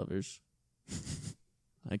animal lovers.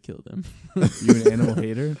 I killed them. You an animal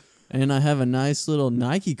hater? And I have a nice little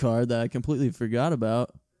Nike card that I completely forgot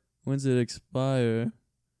about. When's it expire?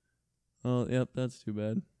 Oh, yep, that's too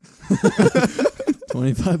bad.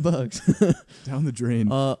 $25. Down the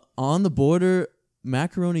drain. On the Border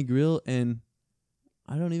Macaroni Grill, and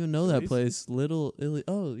I don't even know that Chili's? place. Little Italy.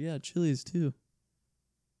 Oh yeah, Chili's too.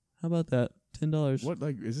 How about that? $10. What,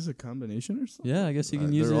 like, is this a combination or something? Yeah, I guess you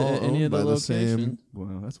can use They're it all at any owned of the by the locations. same-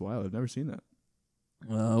 Wow, that's wild. I've never seen that.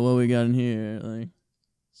 What we got in here? Like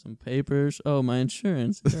some papers. Oh, my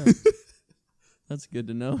insurance. Yeah. That's good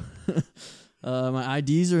to know. My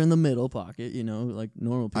IDs are in the middle pocket. You know, like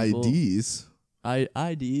normal people. IDs.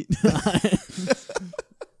 ID.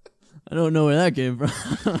 I don't know where that came from.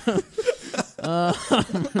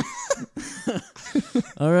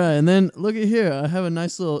 All right, and then look at here. I have a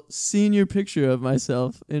nice little senior picture of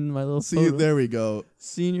myself in my little See, photo. there we go.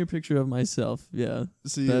 Senior picture of myself. Yeah.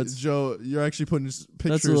 See, That's- Joe, you're actually putting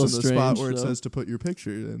pictures a in little the spot strange, where it though. says to put your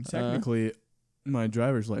picture in. Technically, my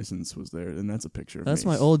driver's license was there, and that's a picture of That's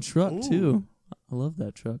me. my old truck Ooh. too. I love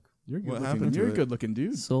that truck. You're a good What looking, happened to You're a it? good looking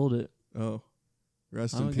dude. Sold it. Oh,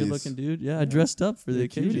 rest I'm in a peace. good looking dude. Yeah, I dressed up for the You're a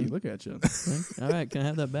cutie. occasion. Look at you. All right, can I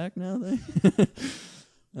have that back now?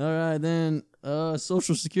 All right, then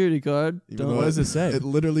social security card. Even Don't- though What does it say? It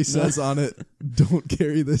literally says on it, "Don't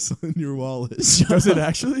carry this in your wallet." Does it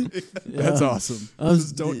actually? Yeah. That's awesome.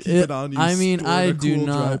 Just don't keep it on you. I mean, Store it I in a do cool,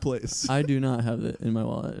 dry not. place. I do not have it in my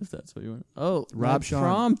wallet. If that's what you want. Oh, Rob my Sean.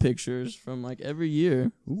 prom pictures from like every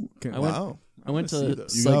year. Ooh, I went- Wow. I went wanna see to those.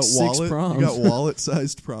 It's You like got 6 wallet. proms. You got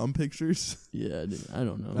wallet-sized prom pictures. Yeah, dude, I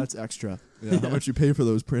don't know. That's extra. Yeah. How much you pay for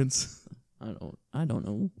those prints? I don't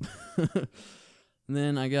know. And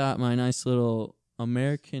then I got my nice little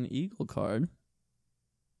American Eagle card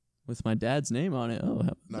with my dad's name on it. Oh, how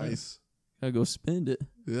about that? Nice. Gotta go spend it.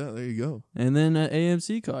 Yeah, there you go. And then an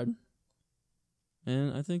AMC card.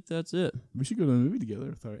 And I think that's it. We should go to a movie together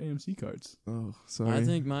with our AMC cards. Oh, sorry. I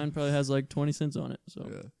think mine probably has like 20 cents on it. So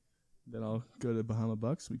Yeah. Then I'll go to Bahama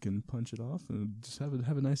Bucks. We can punch it off and just have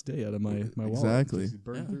a nice day out of my wallet. Exactly. Just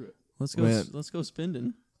burn Yeah. through it. let's go. Man. Let's go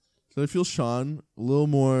spending. So I feel Sean a little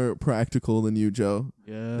more practical than you, Joe,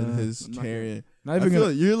 Yeah. in his I'm not carrying. Not I even feel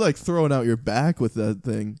gonna. like you're like throwing out your back with that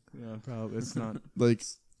thing. Yeah, probably. It's not. Like,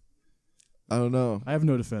 I don't know. I have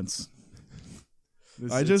no defense.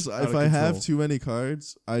 I just if I have too many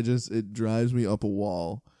cards, it drives me up a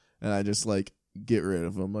wall, and I just like get rid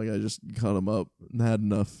of them. Like I just cut them up and had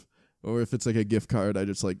enough. Or if it's like a gift card, I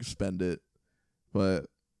just like spend it. But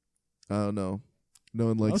I don't know. No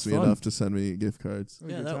one likes was me fun. enough to send me gift cards.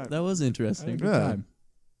 Yeah, that was interesting. Good Yeah. time.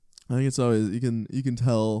 I think it's always you can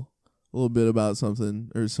tell a little bit about something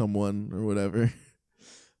or someone or whatever.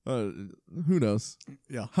 Who knows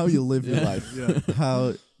Yeah. how you live your Yeah. life, Yeah.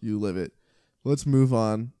 how you live it. Let's move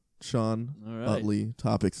on, Sean All right. Utley.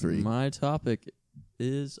 Topic 3. My topic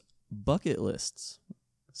is bucket lists.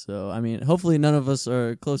 So, I mean, hopefully none of us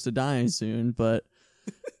are close to dying soon, but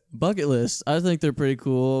bucket lists, I think they're pretty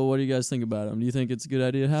cool. What do you guys think about them? Do you think it's a good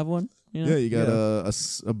idea to have one? You know? Yeah, you got Yeah.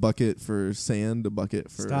 a bucket for sand, a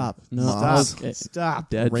bucket for Stop. No, moss, okay. Stop.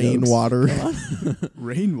 Dad jokes. rainwater. Come on.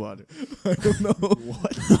 Rainwater. I don't know.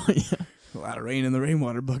 What? Yeah. A lot of rain in the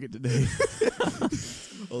rainwater bucket today.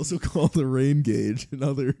 Also called the rain gauge in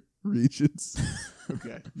other regions.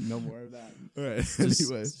 Okay. No more of that. All right. Just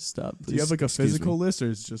Anyway, stop. Do you have like a Excuse physical list, or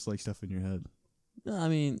is it just like stuff in your head? No, I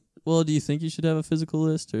mean, well, do you think you should have a physical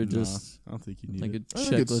list or just I don't think you need like a it. I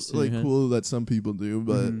think checklist it's in like your head? cool that some people do,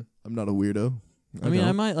 but Mhm. I'm not a weirdo. I mean, I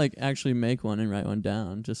don't. might like actually make one and write one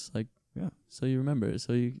down, just like Yeah. so you remember it.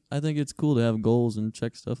 I think it's cool to have goals and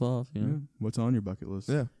check stuff off. You know. Yeah. What's on your bucket list?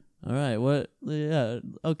 Yeah. All right. What? Yeah.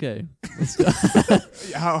 Okay. Let's go.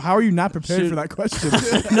 How are you not prepared Should- for that question?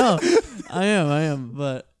 No, I am.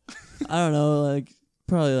 But I don't know. Like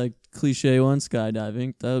probably like cliche one,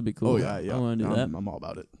 skydiving. That would be cool. Oh, yeah. I want to do that. I'm all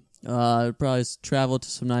about it. I'd probably travel to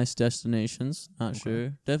some nice destinations. Not sure.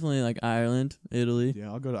 Definitely like Ireland, Italy.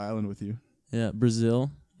 Yeah, I'll go to Ireland with you. Yeah,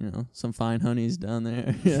 Brazil. You know, some fine honeys down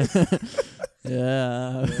there. Yeah.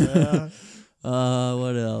 Yeah.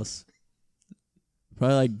 What else?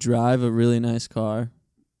 Probably like drive a really nice car.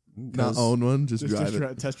 Not own one, just drive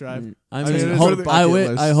it. Test drive. I mean, mean, it's hope, on the bucket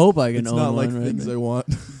list. I hope I can It's own not one. like right things now. I want.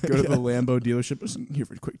 Go to the Lambo dealership. Listen, here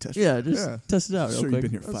for a quick test drive. Yeah, just Yeah. test it out real Sure, quick.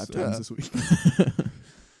 you've been here 5 That's- times yeah. this week.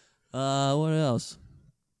 What else?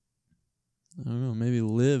 I don't know. Maybe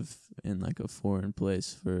live in like a foreign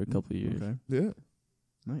place for a couple years. Okay. Yeah.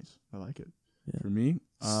 Nice. I like it. Yeah. For me,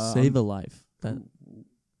 Save a life. That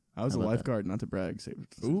I was How a about that? lifeguard, not to brag. Saved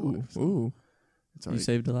Ooh, life, so ooh. It's You already,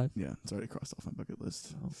 saved a life? yeah, it's already crossed off my bucket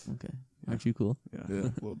list. Oh, okay. Yeah. Aren't you cool? Yeah, Yeah.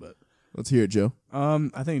 a little bit. Let's hear it, Joe.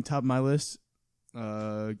 I think top of my list,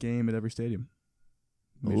 game at every stadium.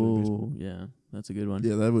 Major League Baseball. Oh, yeah. That's a good one.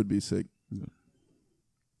 Yeah, that would be sick.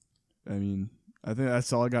 I mean, I think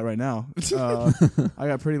that's all I got right now. I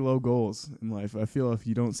got pretty low goals in life. I feel if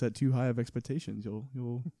you don't set too high of expectations, you'll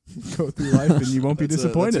go through life and you won't be That's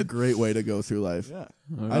disappointed. that's a great way to go through life. Yeah.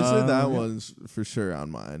 I'd say that Yeah. one's for sure on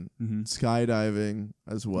mine. Mm-hmm. Skydiving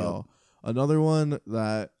as well. Another one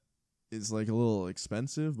that is like a little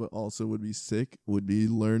expensive, but also would be sick, would be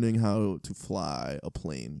learning how to fly a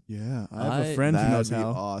plane. Yeah. I have a friend who That'd knows be how.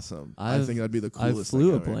 awesome. I I've- think that'd be the I coolest flew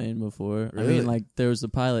a thing ever. plane before. I Really? mean, like, there was a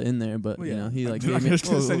pilot in there, but, Well, you yeah. know, he, like, I'm gave me... just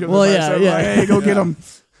gonna send you Well, the yeah, advice. I'm yeah. like, hey, go get him.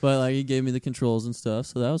 But, like, he gave me the controls and stuff,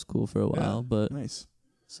 so that was cool for a while, but... Nice.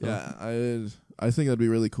 So, Yeah, I think that'd be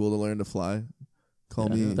really cool to learn to fly. Call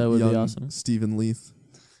Yeah, me that would be young awesome. Stephen Leith.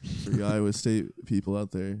 For you Iowa State people out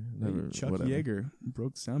there. Never, Chuck whatever. Yeager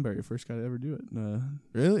broke the sound barrier. First guy to ever do it.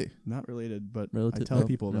 Really? Not related, but Relative- I tell oh,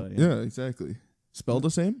 people no. that. Yeah, exactly. Spelled the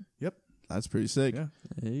same? Yep. That's pretty sick. Yeah.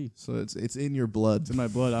 Hey. So it's in your blood. It's in my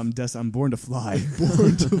blood. I'm born to fly.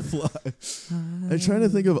 Born to fly. I'm trying to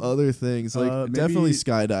think of other things. Like Maybe- definitely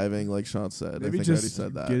skydiving, like Sean said. Maybe I think I already just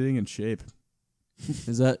said that. getting in shape.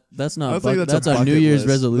 Is that's I not don't think buck- that's a that's a New bucket Year's list.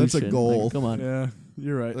 resolution. That's a goal. Like, come on. Yeah,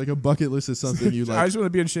 you're right. Like a bucket list is something you I like. just want to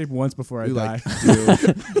be in shape once before I you die. like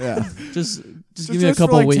do. Yeah. Just So give me a just for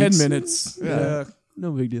couple like weeks. 10 minutes. Yeah. Yeah.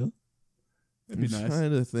 No big deal. It'd I'm be nice.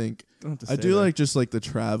 trying to think. Don't have to I stay do there. like just like the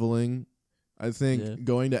traveling. I think Yeah.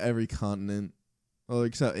 going to every continent. Well,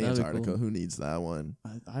 except That'd be Antarctica. cool. Who needs that one?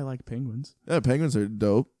 I like penguins. Yeah, penguins are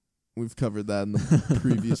dope. We've covered that in the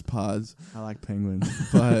previous pods. I like penguins.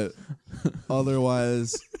 But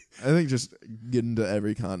otherwise, I think just getting to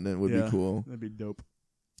every continent would Yeah. be cool. That'd be dope.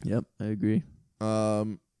 Yep, I agree.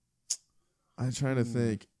 I'm trying to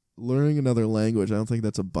think. Learning another language, I don't think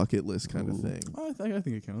that's a bucket list kind of Ooh. thing. I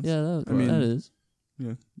think it counts. Yeah, that, I mean- that is.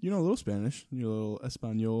 Yeah. You know a little Spanish. You know a little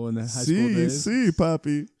Espanol in the high school days. Sí,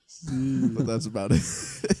 papi. But that's about it.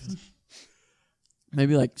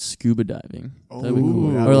 Maybe like scuba diving. Oh, That'd be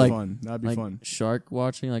cool. that'd Or be like fun. That'd be like fun. shark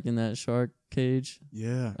watching, like in that shark cage.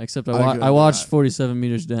 Yeah. Except I I could- watched 47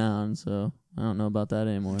 meters down, so I don't know about that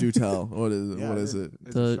anymore. Do tell. What is it? Yeah, What is it?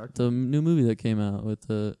 It's a shark The new movie that came out with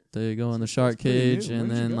they go in the shark pretty new. cage When and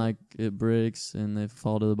did you then go? like it breaks and they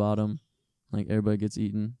fall to the bottom, like everybody gets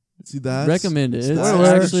eaten. See that? Recommend it. It's That's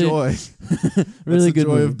actually the joy. really That's good the joy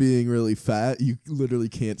movie. of being really fat. You literally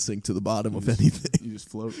can't sink to the bottom of anything. You just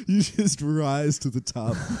float. You just rise to the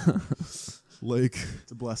top. Like,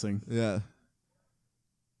 It's a blessing. yeah.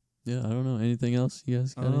 Yeah, I don't know. Anything else? You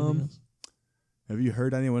guys got anything else? Have you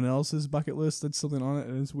heard anyone else's bucket list that's something on it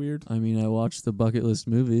and it's weird? I mean, I watched the bucket list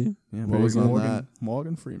movie. Yeah, What was on that?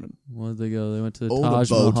 Morgan Freeman. Where did they go? They went to Own a Taj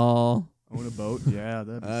boat. Mahal. Own a boat. Yeah,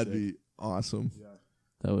 that'd be That'd sick. be awesome. Yeah.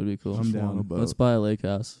 That would be cool. I'm Just want down. a boat. Let's buy a lake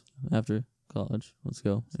house after college. Let's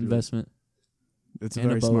go. do it. Investment It's a and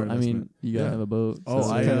very a boat. smart I mean, investment. you gotta Yeah. have a boat. Oh, so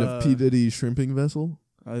I, Kind of P. Diddy shrimping vessel.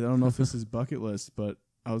 I don't know if this is bucket list, but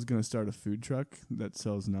I was gonna start a food truck that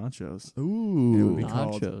sells nachos. It would be Ooh.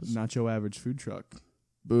 called Nachos. Nacho Average Food Truck.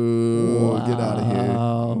 Boo. Get out of here.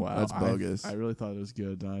 Wow. Wow, That's bogus. I really thought it was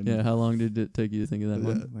good. Yeah, how long did it take you to think of that Yeah.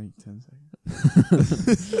 one? Like 10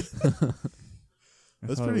 seconds. I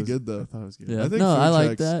That's thought it pretty was- good, though. I thought it was good. Yeah. I think No, food I like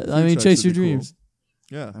trucks- that. food I mean, trucks chase would your be cool. dreams.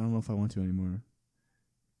 Yeah. I don't know if I want to anymore.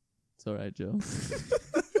 It's all right, Joe.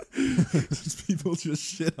 Just people just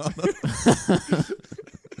shit on them.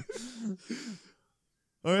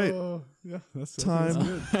 All right. Yeah, that's Time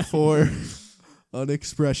good. for an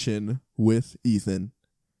expression with Ethan.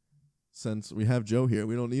 Since we have Joe here,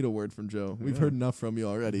 we don't need a word from Joe. We've Yeah. heard enough from you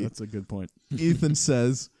already. That's a good point. Ethan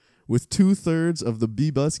says, with 2/3 of the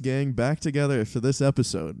B-Bus gang back together for this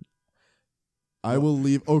episode, I will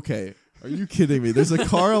leave. Okay, are you kidding me? There's a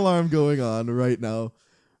car alarm going on right now.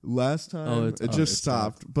 Last time, it just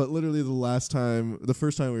stopped. But literally the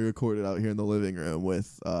first time we recorded out here in the living room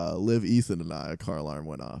with Liv, Ethan, and I, a car alarm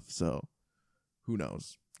went off. So who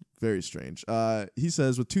knows? Very strange. He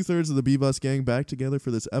says, with 2/3 of the B-Bus gang back together for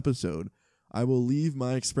this episode, I will leave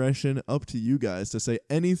my expression up to you guys to say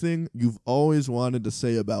anything you've always wanted to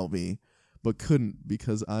say about me, but couldn't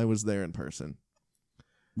because I was there in person.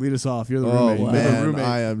 Lead us off. You're the Oh, roommate. You're the man, roommate.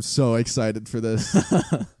 I am so excited for this.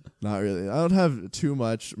 Not really. I don't have too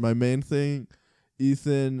much. My main thing,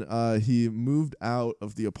 Ethan, he moved out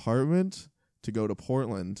of the apartment to go to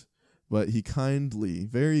Portland, but he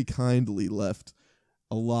very kindly left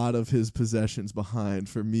a lot of his possessions behind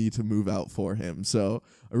for me to move out for him. So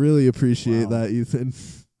I really appreciate that, Ethan.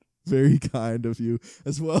 Very kind of you,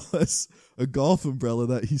 as well as a golf umbrella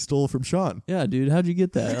that he stole from Sean. Yeah, dude, how'd you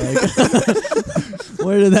get that? Like,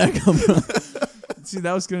 where did that come from? See,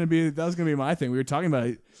 that was gonna be my thing. We were talking about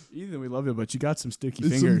it. Ethan, we love you, but you got some sticky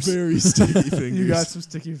fingers. Some very sticky fingers. You got some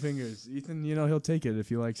sticky fingers. Ethan, he'll take it if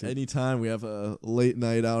he likes it. Anytime we have a late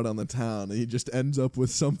night out on the town, and he just ends up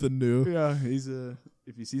with something new. Yeah, he's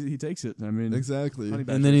if he sees it, he takes it. I mean, Exactly. And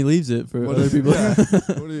then he leaves it for What other if- people.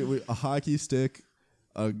 yeah. A hockey stick,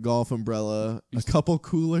 a golf umbrella, a couple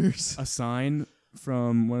coolers. a sign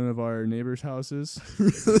from one of our neighbors' houses.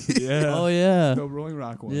 Really? Yeah. Oh, yeah. The Rolling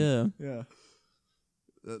Rock one. Yeah. Yeah.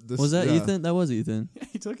 Was that yeah. Ethan? That was Ethan. Yeah,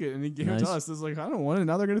 he took it and he gave it Nice. to us. It's like, I don't want it.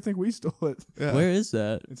 Now they're going to think we stole it. Yeah. Where is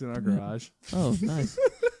that? It's in our garage. Oh, nice.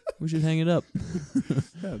 We should hang it up.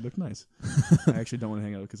 Yeah, it looked nice. I actually don't want to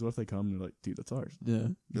hang out because what if they come and they're like, dude, that's ours. Yeah.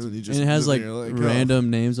 And then you And just it has look like, and you're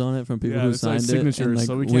random names on it from people Yeah, who it's like signed it. And signatures, like,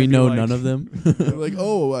 so we we can't be know like- none of them. They're like,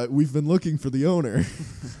 oh, we've been looking for the owner.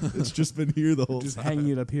 It's just been here the whole Just time. hanging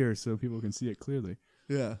it up here so people can see it clearly.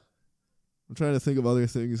 Yeah. I'm trying to think of other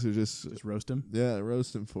things to just roast him.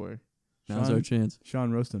 roast him for. Now's Sean? our chance.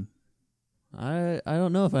 Sean, roast him. I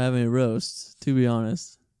don't know if I have any roasts, to be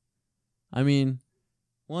honest. I mean,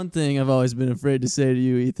 one thing I've always been afraid to say to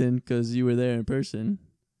you, Ethan, because you were there in person,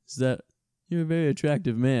 is that you're a very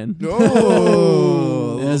attractive man.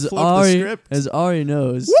 Oh, as Ari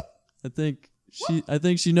knows, I think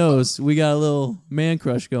she knows we got a little man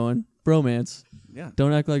crush going, bromance. Yeah.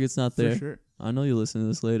 Don't act like it's not there. For sure. I know you'll listen to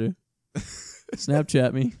this later.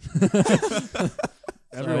 Snapchat me.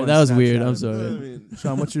 Everyone that was Snapchat weird. him. I'm sorry.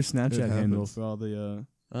 Sean, what's your Snapchat It handle happens. for all the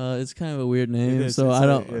It's kind of a weird name, is, so it's I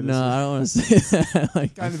don't. like- it No, is. I don't want to say that.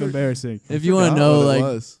 Like, kind of embarrassing? if you want to Forgot know, what it like,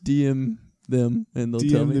 was. DM them and they'll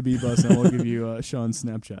tell DM me. the B-Bus and we'll give you Sean's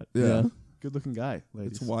Snapchat. Yeah. Good looking guy,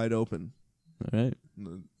 ladies. It's wide open. All right,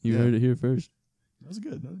 you Yeah. heard it here first. That was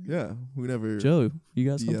good. That was good. Yeah. We never Joe, you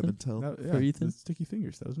got DM something? and tell. That- For Ethan? the sticky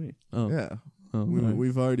fingers. That was me. Oh, Yeah. oh, all right.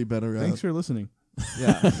 We've already been around. Thanks for listening.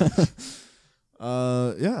 Yeah.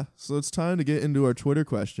 Yeah. So it's time to get into our Twitter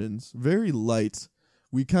questions. Very light.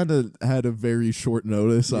 We kind of had a very short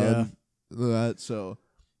notice Yeah. on that, so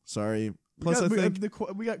sorry. Plus,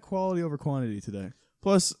 we got quality over quantity today.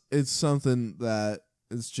 plus it's something that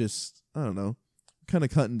is just I don't know, kind of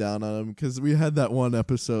cutting down on them because we had that one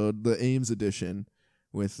episode, the Ames edition,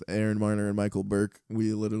 with Aaron Marner and Michael Burke. We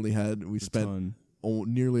spent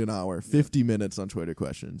nearly an hour, 50 minutes on Twitter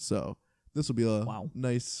questions. So this will be a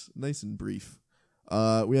nice and brief.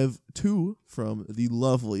 We have two from the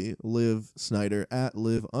lovely Liv Snyder at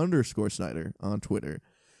Liv_Snyder on Twitter.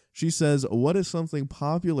 She says, what is something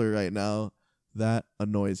popular right now that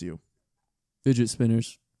annoys you? Fidget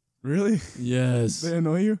spinners. Really? Yes. They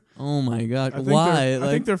annoy you? Oh my god. I think Why? I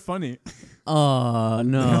think they're funny. Oh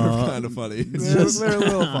no. They're kind of funny. They're a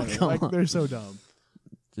little funny. Come Like on. they're so dumb.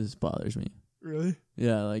 Just bothers me. Really?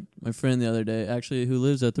 Yeah, like my friend the other day, actually, who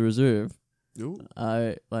lives at the reserve. Ooh.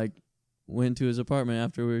 I went to his apartment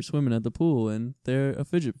after we were swimming at the pool, and there a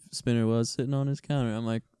fidget spinner was sitting on his counter. I'm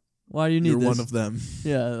like, why do you need You're this? one of them.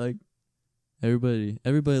 Yeah, like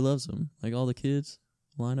everybody loves them. Like all the kids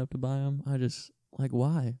line up to buy them. I just like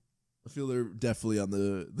why? I feel they're definitely on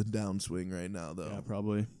the downswing right now, though. Yeah,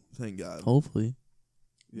 probably. Thank God. Hopefully.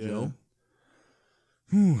 Yeah. Joe?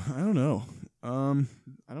 I don't know.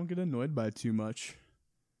 I don't get annoyed by it too much.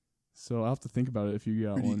 So I'll have to think about it if you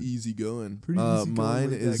got Pretty one. easy going. Pretty easy going mine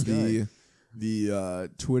with is that the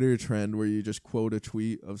Twitter trend where you just quote a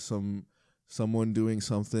tweet of someone doing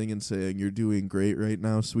something and saying you're doing great right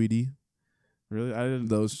now, sweetie. Really? I didn't.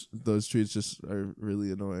 Those tweets just are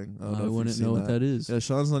really annoying. I don't know if you've wouldn't seen know what that is. Yeah,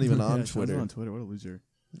 Sean's not even Yeah, on Sean's Twitter. on Twitter. What a loser.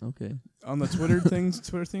 Okay. On the Twitter things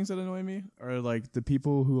that annoy me are like the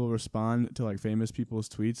people who will respond to like famous people's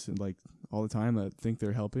tweets and like all the time that think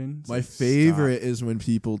they're helping. It's My like, favorite is when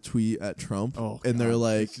people tweet at Trump stop. Oh, and they're God.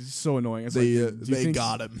 like, It's so annoying. It's they like, do you think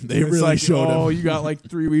got him. They it's really like, showed him. oh, you got like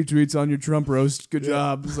 3 retweets on your Trump roast. Good Yeah.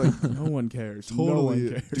 job. It's like no one cares. No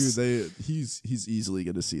Totally, one cares. dude. He's easily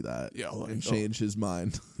gonna see that, Yeah, like, and change his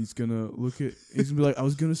mind. He's gonna he's gonna be like, I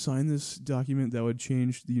was gonna sign this document that would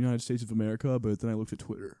change the United States of America, but then I looked at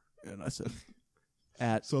Twitter and I said,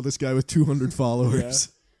 Saw this guy with 200 followers. Yeah.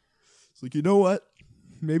 It's like, you know what?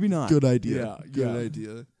 maybe not. Good idea. Yeah, Good yeah.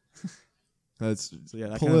 idea. That's So yeah,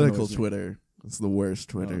 that political kind of Twitter. It's the worst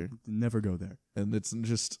Twitter, never go there. and it's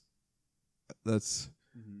just that's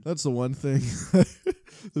the one thing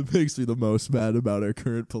that makes me the most mad about our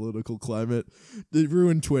current political climate. They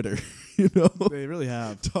ruined Twitter. You know, They really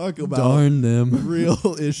have. talk about Darn them. real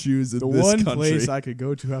issues in The this one country. place I could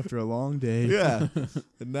go to after a long day. Yeah,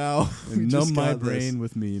 and now we And just numb my got this. brain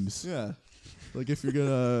with memes. Yeah, like if you're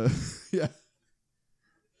gonna, yeah,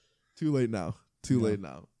 Too late now.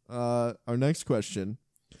 Our next question.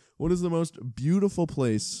 What is the most beautiful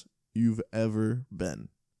place you've ever been?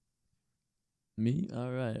 Me? All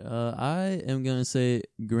right. I am going to say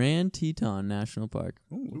Grand Teton National Park.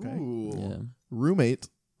 Ooh, okay. Ooh. Yeah. Roommate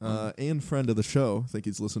and friend of the show. I think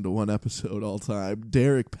he's listened to one episode all time.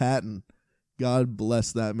 Derek Patton. God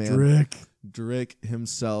bless that man. Drick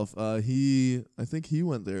himself. I think he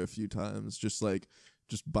went there a few times, just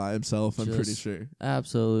by himself, I'm pretty sure.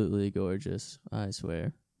 Absolutely gorgeous, I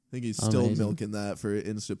swear. I think he's still Amazing. milking that for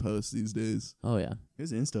Insta posts these days. Oh, yeah.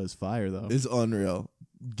 His Insta is fire, though. It's unreal.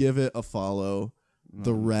 Give it a follow.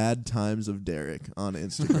 The Rad Times of Derek on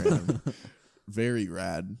Instagram. Very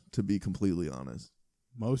rad, to be completely honest.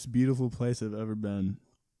 Most beautiful place I've ever been.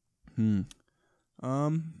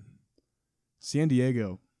 San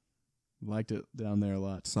Diego. Liked it down there a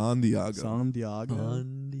lot. San Diego. San Diego.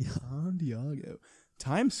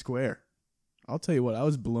 Times Square. I'll tell you what, I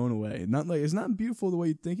was blown away. Not like it's not beautiful the way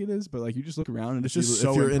you think it is, but like you just look around and It's it's just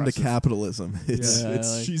so if you're impressive. into capitalism,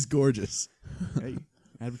 she's gorgeous. Hey,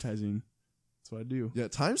 advertising. That's what I do. Yeah,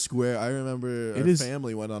 Times Square. I remember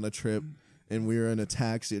family went on a trip and we were in a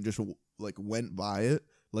taxi and just went by it,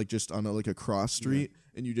 like just on a cross street,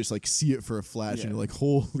 and you just see it for a flash, and you're like,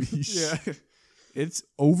 holy shit. It's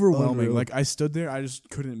overwhelming. Unreal. Like I stood there, I just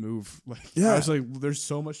couldn't move. I was like, there's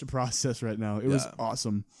so much to process right now. It was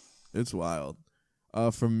awesome. It's wild.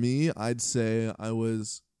 For me, I'd say I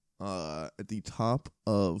was at the top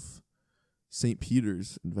of St.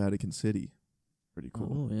 Peter's in Vatican City. Pretty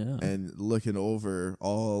cool. Oh, yeah. And looking over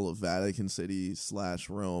all of Vatican City /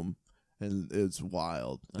 Rome, and it's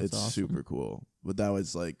wild. That's awesome. Super cool. But that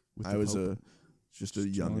was I was just a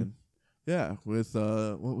youngin'. Yeah, with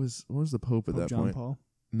what was the Pope at that John point? Paul?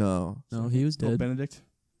 No, he was Pope dead. Benedict.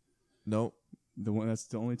 no. That's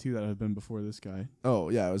the only two that have been before this guy. Oh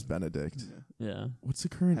yeah, it was Benedict. Yeah. What's the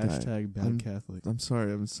current guy? Hashtag bad Catholic. I'm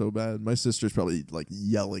sorry, I'm so bad. My sister's probably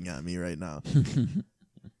yelling at me right now.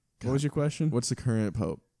 What was your question? What's the current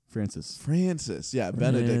Pope? Francis. Yeah,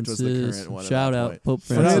 Benedict was the current one. Shout at that out point. Pope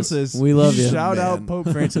Francis. We love love you. Shout Man. out Pope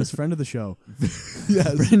Francis, friend of the show.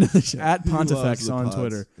 Yes. Friend of the show. At He loves Pontifex the on pods.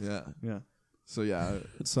 Twitter. Yeah. So yeah,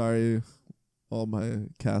 sorry, all my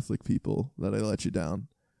Catholic people that I let you down,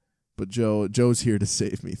 but Joe's here to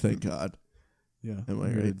save me. Thank God. Yeah. Am I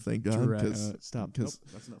right? Thank God. Stop. Nope,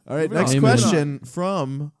 that's enough. All right, Moving next on. question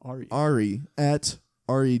from Ari. Ari at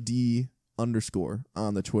RED_ on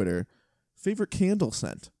the Twitter. Favorite candle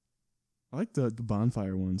scent? I like the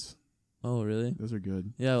bonfire ones. Oh, really? Those are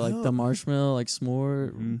good. Yeah, like the marshmallow,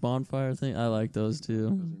 s'more Mhm. bonfire thing. I like those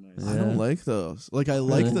too. Those are I Yeah. don't like those. I like Really?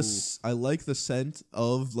 I like the scent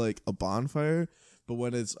of a bonfire, but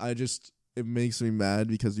when it makes me mad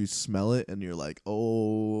because you smell it and you're like,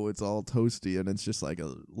 oh, it's all toasty, and it's just like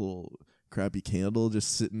a little crappy candle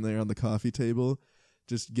just sitting there on the coffee table.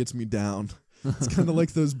 Just gets me down. It's kind of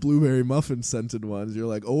like those blueberry muffin scented ones. You're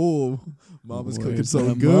like, oh, Mama's cooking Where's so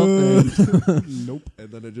that good. muffin? Nope.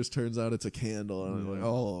 And then it just turns out it's a candle, and I'm like,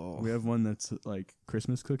 oh. We have one that's like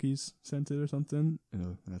Christmas cookies scented or something.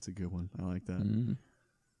 Oh, that's a good one. I like that. Mm.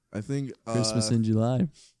 I think Christmas in July.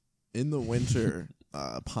 in the winter,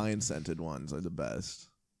 pine scented ones are the best.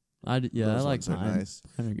 I Those like ones are pine. nice.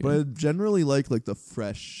 Pine are good. But I generally like the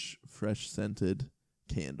fresh scented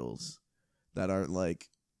candles that aren't like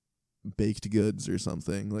baked goods or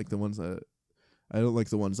something. Like the ones that I don't like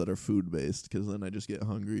the ones that are food based, because then I just get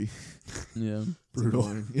hungry. Yeah.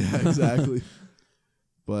 Brutal. Yeah, exactly.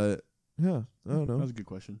 But yeah, I don't That know. was a good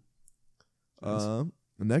question. The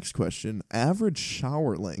next question: average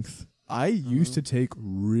shower length. I used to take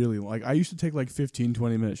I used to take like 15,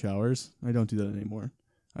 20-minute showers. I don't do that anymore.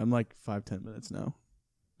 I'm like 5-10 minutes now.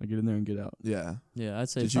 I get in there and get out. Yeah. Yeah, I'd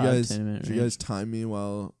say Did you 5-10 minute Did you guys time me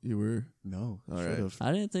while you were? No. All right. should've.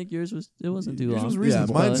 I didn't think yours wasn't too Yours long. was Yeah,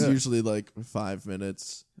 reasonable. mine's Yeah. usually like 5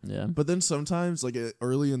 minutes. Yeah. But then sometimes,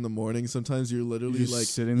 early in the morning, sometimes you're literally You're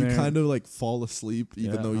just sitting you there. kind of fall asleep,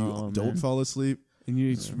 even Yeah. though you Oh, don't man. fall asleep. And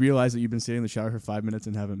you just realize that you've been sitting in the shower for 5 minutes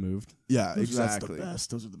and haven't moved. Yeah, That's exactly. the best.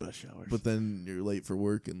 Those are the best showers. But then you're late for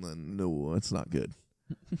work, and then no, it's not good.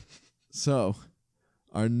 So,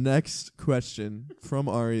 our next question from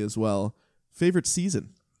Ari as well: favorite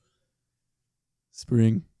season?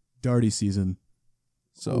 Spring. Darty season.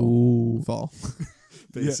 So Ooh. fall,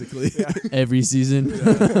 basically. Every season.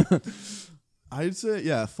 I'd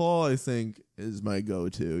say fall. I think is my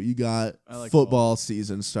go-to. You got I like football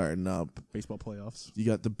season starting up. Baseball playoffs. You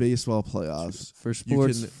got the baseball playoffs. For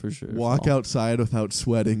sports, can for sure. Walk fall. outside without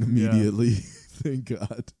sweating immediately. Thank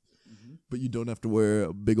God. Mm-hmm. But you don't have to wear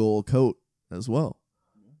a big old coat as well.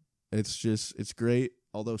 It's great.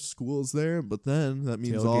 Although school's there, but then that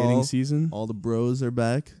means Tailgating season. all the bros are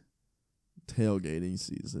back. tailgating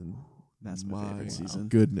season. That's my favorite season.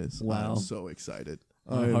 Goodness. Wow. I'm so excited.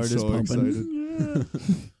 My I am heart is so pumping.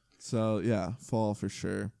 excited. So, yeah, fall for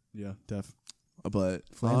sure. Yeah, def. But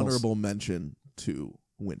Flannels. honorable mention to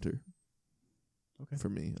winter. Okay. For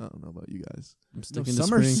me. I don't know about you guys. I'm sticking to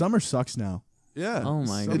summer. spring. Summer sucks now. Yeah. Oh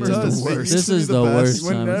my It goodness. does. The It worst. used This to be is the best. worst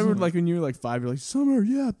time. Whenever, like when you were like 5, you're like summer,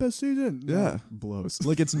 yeah, best season. Yeah. No, blows.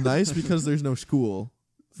 Like, it's nice because there's no school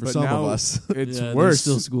for But some now of us. It's Yeah, there's worse.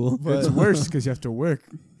 still school. It's worse because you have to work.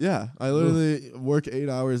 Yeah. I literally work 8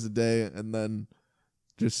 hours a day and then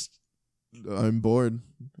just, I'm bored.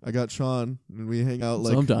 I got Sean and we hang out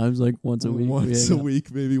like Sometimes, like once a week. once a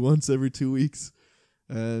week, maybe once every 2 weeks.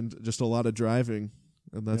 And just a lot of driving.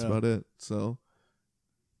 And that's Yeah. about it. So,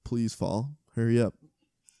 please fall. Hurry up.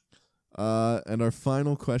 And our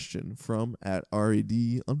final question from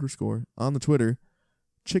 @RED_ on the Twitter.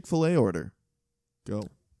 Chick-fil-A order. Go.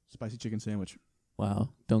 Spicy chicken sandwich. Wow.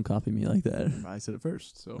 Don't copy me like that. I said it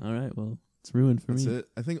first, so All right. Well, it's ruined for That's me. it.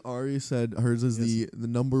 I think Ari said hers is Yes. the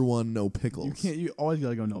number one no pickles. you can't. You always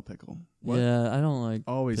gotta go no pickle. What? Yeah, I don't like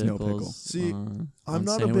Always pickles. no pickle. See, on I'm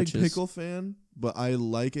not sandwiches. a big pickle fan, but I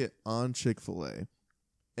like it on Chick-fil-A.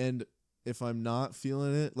 And if I'm not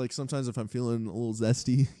feeling it, like sometimes if I'm feeling a little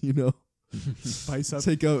zesty, Spice up.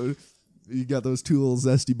 take out, you got those 2 little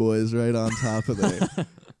zesty boys right on top of there.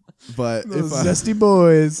 But Those if zesty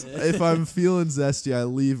boys. if I'm feeling zesty, I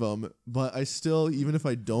leave them. But I still, even if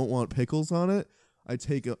I don't want pickles on it, I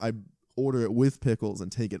order it with pickles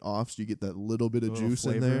and take it off, so you get that little bit of Little juice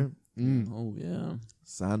in flavor. there. Oh yeah.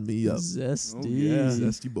 Sign me up, Zesty. Oh, yeah.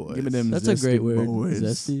 zesty boys. Give me them That's a zesty great word. boys.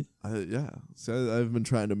 Zesty. Yeah, so I've been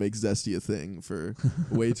trying to make zesty a thing for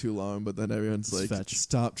way too long, but then everyone's It's like, fetch.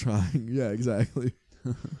 "Stop trying." Yeah, exactly.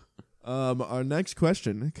 Our next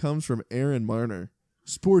question comes from Aaron Marner,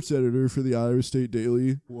 sports editor for the Iowa State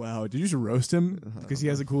Daily. Wow, did you just roast him because he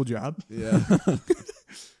has a cool job? Yeah,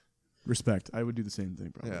 Respect. I would do the same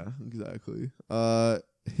thing, probably. yeah, exactly.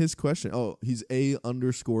 His question. Oh, he's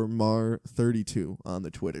 _Mar32 on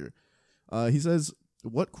the Twitter. He says,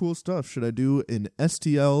 "What cool stuff should I do in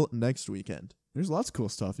STL next weekend?" There's lots of cool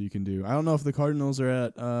stuff you can do. I don't know if the Cardinals are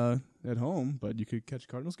at home, but you could catch a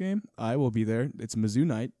Cardinals game. I will be there. It's Mizzou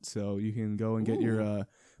night, so you can go and get your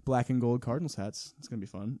black and gold Cardinals hats. It's gonna be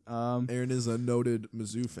fun. Aaron is a noted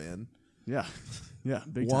Mizzou fan. Yeah,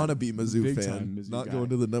 big time. Wannabe Mizzou Big fan. time Mizzou Not guy. going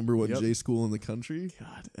to the number 1 Yep. J school in the country.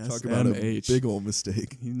 God, Talk about a SMH. big old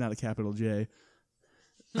mistake. He's not a capital J.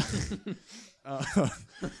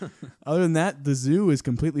 Other than that, the zoo is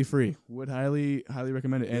completely free. Would highly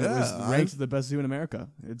recommend it. And it was Yeah, ranked the best zoo in America.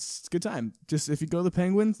 It's a good time. Just if you go to the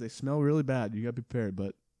penguins, they smell really bad. You got to be prepared.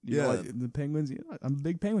 But you know, Yeah. like, the penguins, I'm a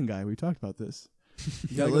big penguin guy. We talked about this.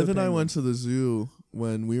 Yeah, Liv and I went to the zoo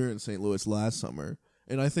when we were in St. Louis last summer,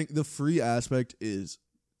 and I think the free aspect is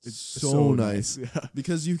It's so nice Yeah.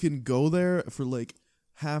 because you can go there for like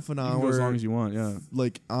half an You can go hour, as long as you want. Yeah.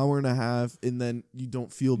 like hour and a half, and then you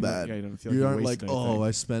don't feel bad. Yeah, you don't feel You like aren't like, wasted anything. oh,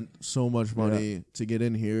 I spent so much money to get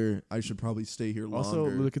in here. I should probably stay here Also,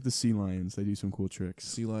 longer. look at the sea lions. They do some cool tricks.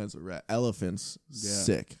 Sea lions are rat. Elephants, Yeah.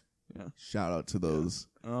 sick. Yeah. Shout out to those.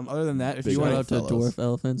 Other than that, if Big you Shout want out to fellows. dwarf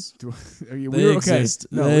elephants. we They were exist.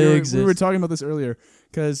 Okay. No, They we were exist. talking about this earlier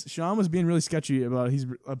because Sean was being really sketchy about he's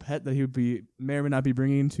a pet that he would be may or may not be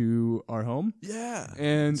bringing to our home. Yeah.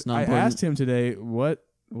 And It's not I important. asked him today, what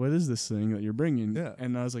is this thing that you're bringing? Yeah.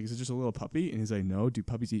 And I was like, is it just a little puppy? And he's like, no, do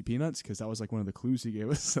puppies eat peanuts? Because that was like one of the clues he gave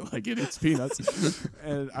us. Like, it eats peanuts.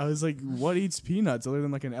 And I was like, what eats peanuts other than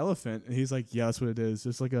like an elephant? And he's like, yeah, that's what it is.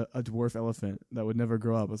 Just like a dwarf elephant that would never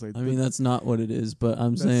grow up. I was like, I mean, that's not what it is, but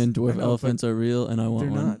I'm That's- saying I dwarf know, elephants are real, and I want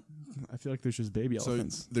they're one. not. I feel like there's just baby So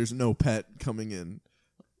elephants. there's no pet coming in.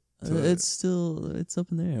 It's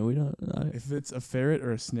up in the air. We don't. If it's a ferret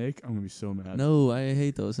or a snake, I'm gonna be so mad. No, I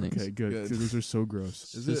hate those things. Okay, good. Good. 'Cause those are so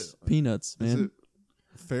gross. Is Just it peanuts, Is man. it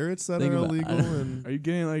ferrets that Think are about- illegal? I don't- And Are you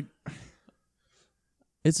getting like?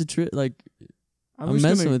 It's a trick. Like I'm just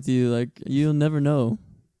messing gonna- with you. Like you'll never know.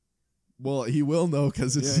 well, he will know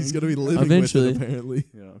because Yeah, he's going to be living Eventually. with it. Apparently,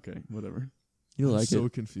 Yeah. Okay. Whatever. You'll I'm like so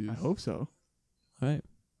it. confused. I hope so. All right.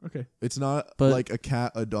 Okay. It's not But like a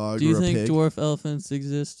cat, a dog, Do you or a think pig. dwarf elephants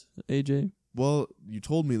exist, AJ? Well, you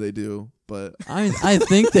told me they do, but I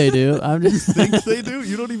think they do. I'm just. think they do?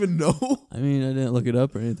 You don't even know? I mean, I didn't look it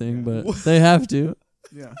up or anything, but What? they have to.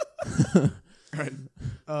 Yeah. All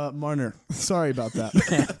right. Marner. Sorry about that.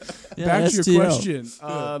 Yeah, Back to your STL.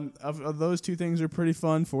 question. Of those two things are pretty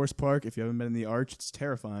fun. Forest Park. If you haven't been in the Arch, it's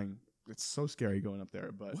terrifying. It's so scary going up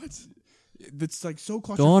there. But What? it's like so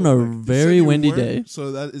claustrophobic. Go on a You said very you windy weren't- day. So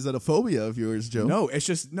is that a phobia of yours, Joe? No, it's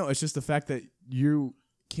just the fact that you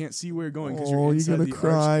can't see where you're going because Oh, you're you're inside gonna the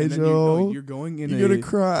cry, arch, and then Joe. you're going in You're gonna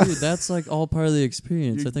cry. Dude, that's like all part of the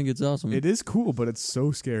experience. I think it's awesome. It is cool, but it's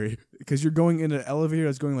so scary because you're going in an elevator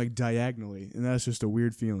that's going like diagonally, and that's just a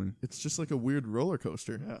weird feeling. It's just like a weird roller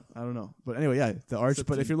coaster. Yeah, I don't know, but anyway, yeah, the arch. Except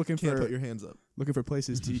But if you're looking can't for put your hands up.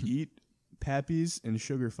 places to eat, Pappy's and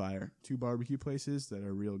Sugar Fire, 2 barbecue places that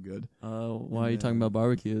are real good. Why are you talking about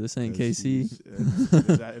barbecue? This ain't KC.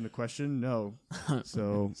 Is that in the question? No.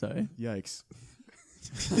 So Sorry. yikes.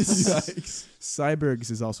 Yikes. Cyberg's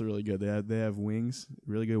is also really good. They have wings,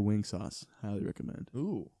 really good wing sauce. Highly recommend.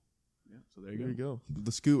 Ooh. Yeah. So there There you go. you go.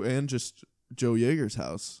 The Scoot and just Joe Yeager's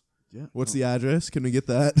house. Yeah. What's the address? Can we get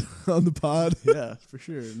that on the pod? Yeah, for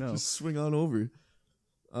sure. No. Just swing on over.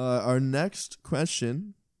 Our next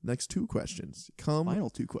two questions, come Final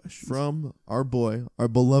 2 questions. from our boy, our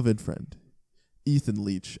beloved friend, Ethan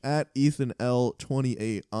Leach, at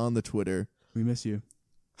EthanL28 on the Twitter. We miss you.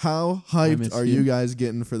 How I hyped miss are you. you guys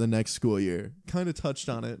getting for the next school year? Kind of touched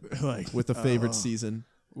on it Like with the favorite season.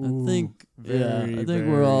 I think very, I think very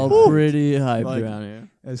we're all hyped. pretty hyped Like, around here.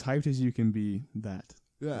 as hyped as you can be. That.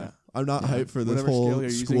 Yeah. I'm not Yeah. hyped for this Whatever scale whole you're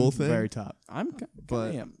school using, thing. Very top.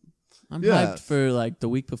 But- I am. I'm Yeah. hyped for like the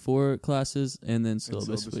week before classes and then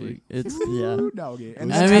syllabus syllabus week. week. It's yeah. No, okay.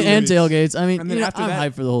 And I then mean, and after- tailgates. I mean, and then you know, after I'm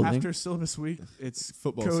that- hyped for the whole thing. After syllabus week, it's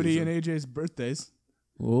Football Cody season. and AJ's birthdays.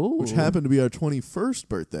 Oh, Which happened to be our 21st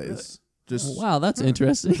birthdays. Just wow, that's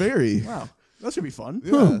interesting. very. Wow, that should be fun.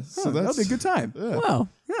 Yeah. Huh, So that'll that's be a good time. Yeah. Wow.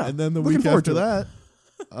 Yeah, And then the Looking week forward after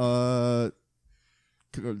to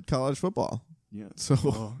that, college football. Yeah. So,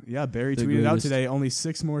 Oh, yeah, Barry The tweeted out greatest. today only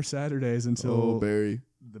 6 more Saturdays until Barry.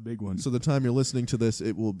 the big one. So the time you're listening to this,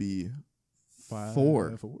 it will be 5,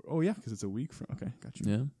 4. Oh yeah, because it's a week from. Okay, got you.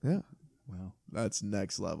 Yeah. Yeah. Wow. That's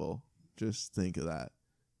next level. Just think of that.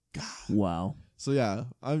 Wow. So yeah,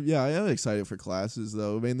 I am excited for classes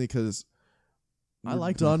though, mainly because I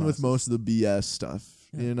like done my with classes. most of the BS stuff.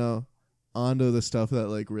 Yeah. You know, onto the stuff that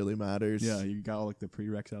like really matters. Yeah, you got all like the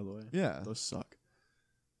prereqs out of the way. Yeah. Those suck.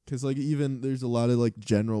 Because like even there's a lot of like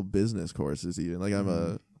general business courses. Even like I'm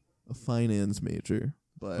a finance major,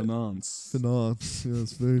 but Finance. yeah,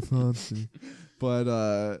 it's very fancy.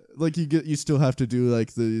 But like you still have to do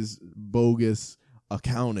like these bogus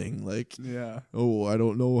accounting. Like Yeah. I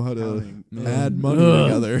don't know how to Accounting. add money Ugh.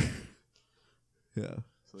 together. Yeah.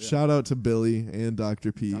 So, yeah. Shout out to Billy and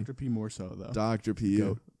Dr. P. Dr. P more so though. Dr. P.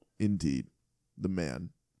 Goat. Indeed, the man,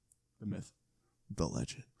 The myth. the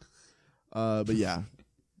legend. But yeah,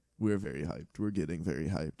 we're very hyped. We're getting very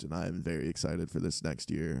hyped, and I'm very excited for this next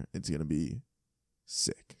year. It's gonna be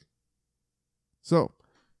sick. So,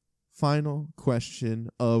 final question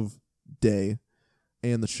of day,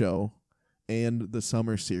 and the show, and the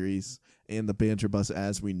summer series, and the banter bus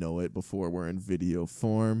as we know it before we're in video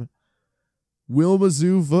form. Will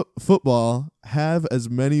Mizzou football have as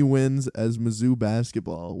many wins as Mizzou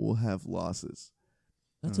basketball will have losses?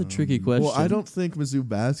 That's a tricky question. Well, I don't think Mizzou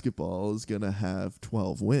basketball is going to have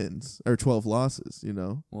 12 wins or 12 losses, you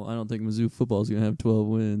know? Well, I don't think Mizzou football is gonna have 12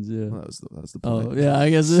 wins. Yeah. Well, that was the point. Oh yeah, I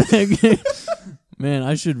guess. Man,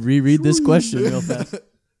 I should reread this question real fast.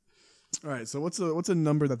 All right. So what's a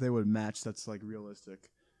number that they would match that's like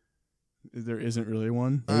realistic? There isn't really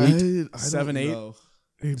one. I 7, don't 8? know.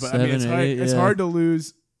 But I mean, it's 7, hard. 8, It's yeah. hard to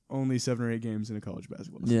lose only 7 or 8 games in a college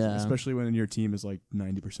basketball season, Yeah. especially when your team is like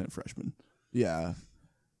 90% freshmen. Yeah.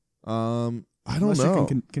 I don't Unless you're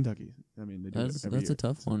know. Kentucky. I mean, they do That's it every year. a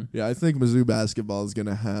tough one. Yeah, I think Mizzou basketball is going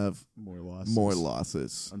to have More losses. more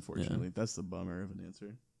losses. Unfortunately, that's the bummer of an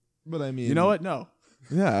answer. But I mean, You know what? No.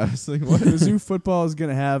 Yeah, I was like, what? Mizzou football is going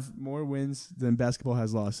to have more wins than basketball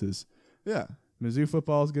has losses. Yeah. Mizzou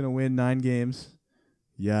football is going to win 9 games.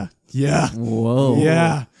 Yeah. Yeah. Whoa.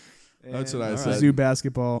 Yeah. That's And what I said. Mizzou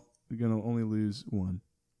basketball is going to only lose 1.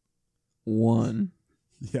 One.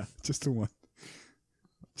 Yeah, just a 1.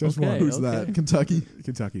 Just Okay. one. Who's that? Kentucky?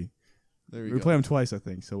 Kentucky. There we We go. play them twice, I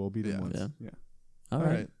think, so we'll beat them Yeah. once. Yeah. Yeah. All All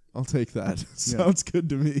right. right. I'll take that. Sounds good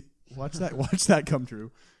to me. Watch that come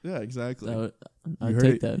true. Yeah, exactly. I'd heard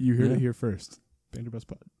take it, that. You heard Yeah. it here first. Vanderbilt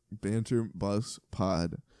Pod. Banter Bus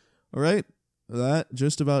Pod. All right. That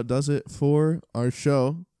just about does it for our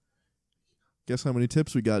show. Guess how many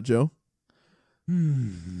tips we got, Joe?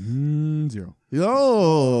 0.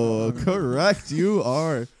 Yo, correct. You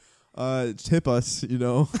are. Tip us,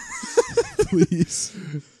 please.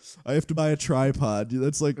 I have to buy a tripod.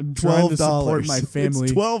 That's like I'm trying to $12. support my family.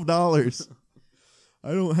 It's $12.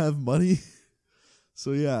 I don't have money.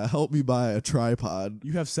 So yeah, help me buy a tripod.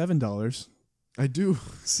 You have $7. I do.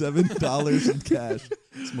 $7 in cash.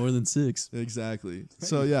 It's more than 6. Exactly.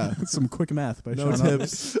 So yeah, Some quick math by no Sean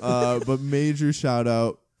tips. But major shout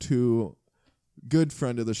out to good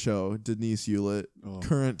friend of the show, Denise Hewlett,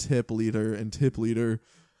 current tip leader and tip leader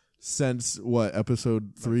since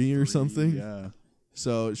episode 3 or something. Yeah.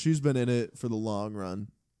 So she's been in it for the long run.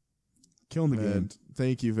 Killing the game. And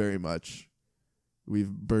thank you very much. We've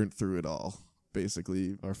burnt through it all,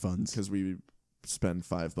 basically, Our funds. because we spend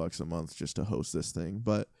 $5 a month just to host this thing.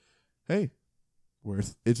 But hey,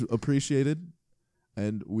 Worth. it's appreciated,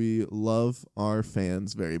 and we love our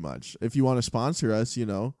fans very much. If you want to sponsor us,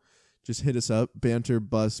 just hit us up,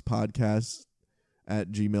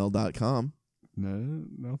 banterbuspodcast@gmail.com. No,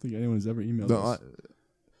 I don't think anyone's ever emailed No, us.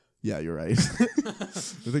 yeah, you're right.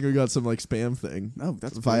 I think we got some spam thing. No,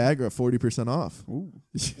 that's Viagra, 40% off. Ooh.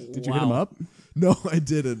 Did you hit him up? No, I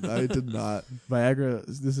didn't. I did not. Viagra.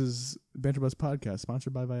 This is Banter Bus Podcast,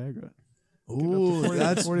 sponsored by Viagra. Ooh, 40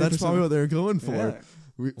 that's 40%. probably what they're going for. Yeah.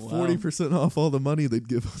 40% off all the money they'd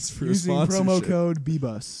give us for Using a sponsorship. promo code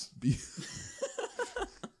BBUS.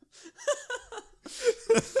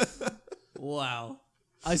 Wow.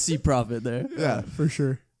 I see profit there. Yeah. For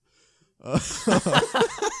sure.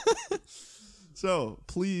 So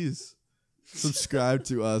please subscribe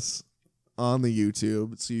to us on the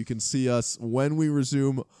YouTube so you can see us when we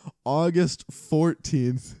resume August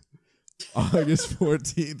 14th. August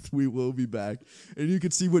 14th, we will be back. And you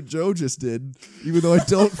can see what Joe just did, even though I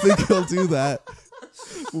don't think he'll do that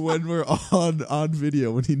when we're on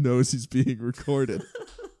video, when he knows he's being recorded.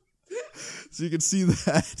 So you can see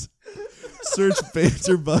that. Search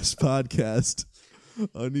Banter Bus Podcast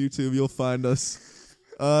on YouTube. You'll find us.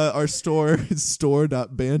 Our store is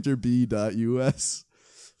store.banterb.us.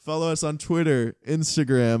 Follow us on Twitter,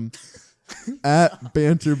 Instagram,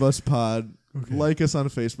 @BanterBusPod. Okay. Like us on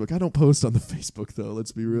Facebook. I don't post on the Facebook though.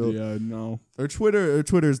 Let's be real. Yeah, no. Our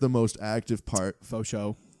Twitter is the most active part. Faux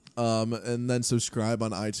show. And then subscribe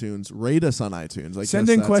on iTunes. Rate us on iTunes. Send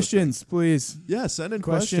in questions, please. Yeah, send in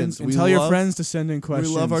questions. And tell your friends to send in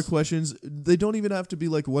questions. We love our questions. They don't even have to be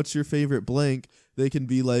like, "What's your favorite blank?" They can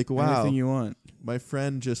be like, "Wow, anything you want. My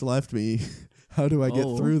friend just left me. How do I get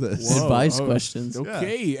through this?" Whoa. Advice questions.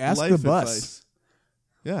 Okay, ask Life the bus. advice.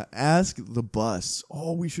 Yeah, ask the bus.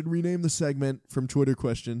 Oh, we should rename the segment from Twitter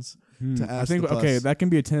questions to ask the bus. Okay, that can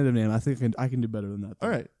be a tentative name. I think I can do better than that. Though.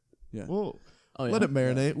 All right. Yeah. Well, Yeah. let it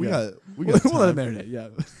marinate. We Yeah. got We'll let it time. marinate. Yeah.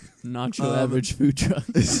 Nacho average food truck.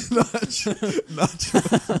 It's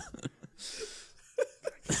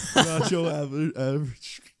not your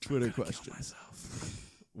average Twitter question.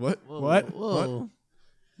 What? Whoa, What? Whoa.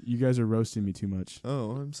 You guys are roasting me too much.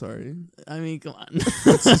 Oh, I'm sorry. I mean, come on.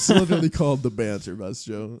 It's literally called the Banter Bus,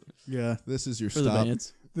 Joe. Yeah. This is your For the stop.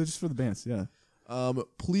 bands. They're just for the bands. Yeah.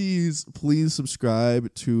 Please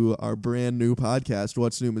subscribe to our brand new podcast,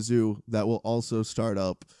 What's New Mizzou. That will also start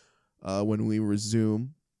up when we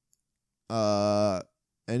resume.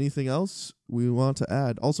 Anything else we want to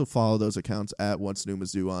add? Also follow those accounts at What's New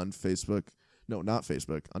Mizzou on Facebook. No, not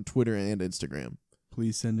Facebook. On Twitter and Instagram.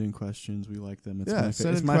 Please send in questions. We like them. It's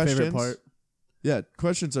Send in my favorite questions. part. Yeah,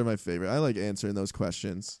 questions are my favorite. I like answering those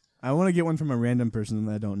questions. I want to get one from a random person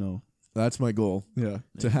that I don't know. That's my goal. Yeah.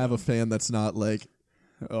 To have a fan that's not like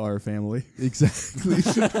Our family. exactly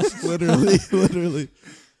literally.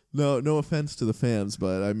 No offense to the fans,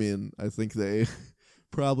 but I mean, I think they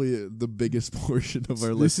probably the biggest portion of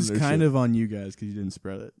our This is listenership. kind of on you guys because you didn't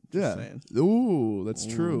spread it. Just Yeah. saying. Ooh, that's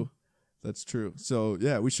Ooh. true. That's true. So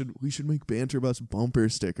yeah, we should make Banter Bus bumper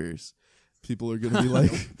stickers. People are gonna be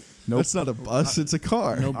like, Nope. "That's not a bus; it's a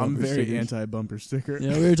car." No I'm bumper very stickers. anti-bumper sticker.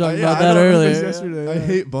 Yeah, we were talking Yeah, about I that know. earlier. This yesterday. I yeah.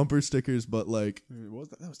 hate bumper stickers, but like What was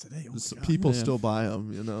that? That was today. Oh my God. people Yeah. still buy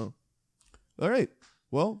them. All right.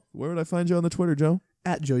 Well, where would I find you on the Twitter, Joe?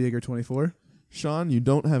 At Joe Yeager 24. Sean, you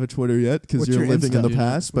don't have a Twitter yet because What's you're your living Insta? in the Dude,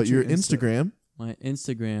 past, but what's your your Insta? Instagram. My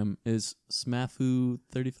Instagram is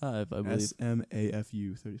smafu35, I believe.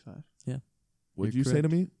 SMAFU 35. What did You're you say to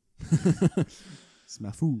me?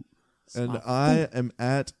 Smafu. And I am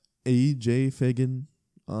at AJ Fagan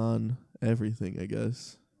on everything, I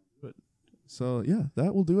guess. Good. So yeah,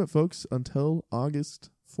 that will do it, folks. Until August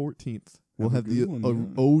 14th, we'll Have have a the good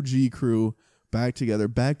one, OG crew back together,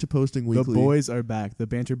 back to posting weekly. The boys are back. The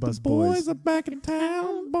Banter Bus boys. are back in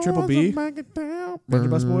town. Boys Triple B. are back in town. Banter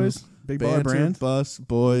Bus boys. Big baller Banter brand. Bus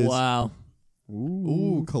boys. Wow.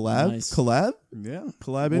 Ooh, collab, Nice. collab, Yeah.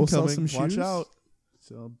 collab We'll sell incoming. some Watch shoes. out.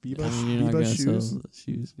 So I mean, you're not Biba gonna shoes. sell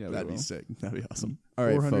shoes. Yeah, we That'd be will. sick. That'd be awesome. All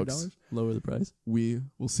right, $400. folks. Lower the price. We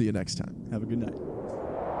will see you next time. Have a good night.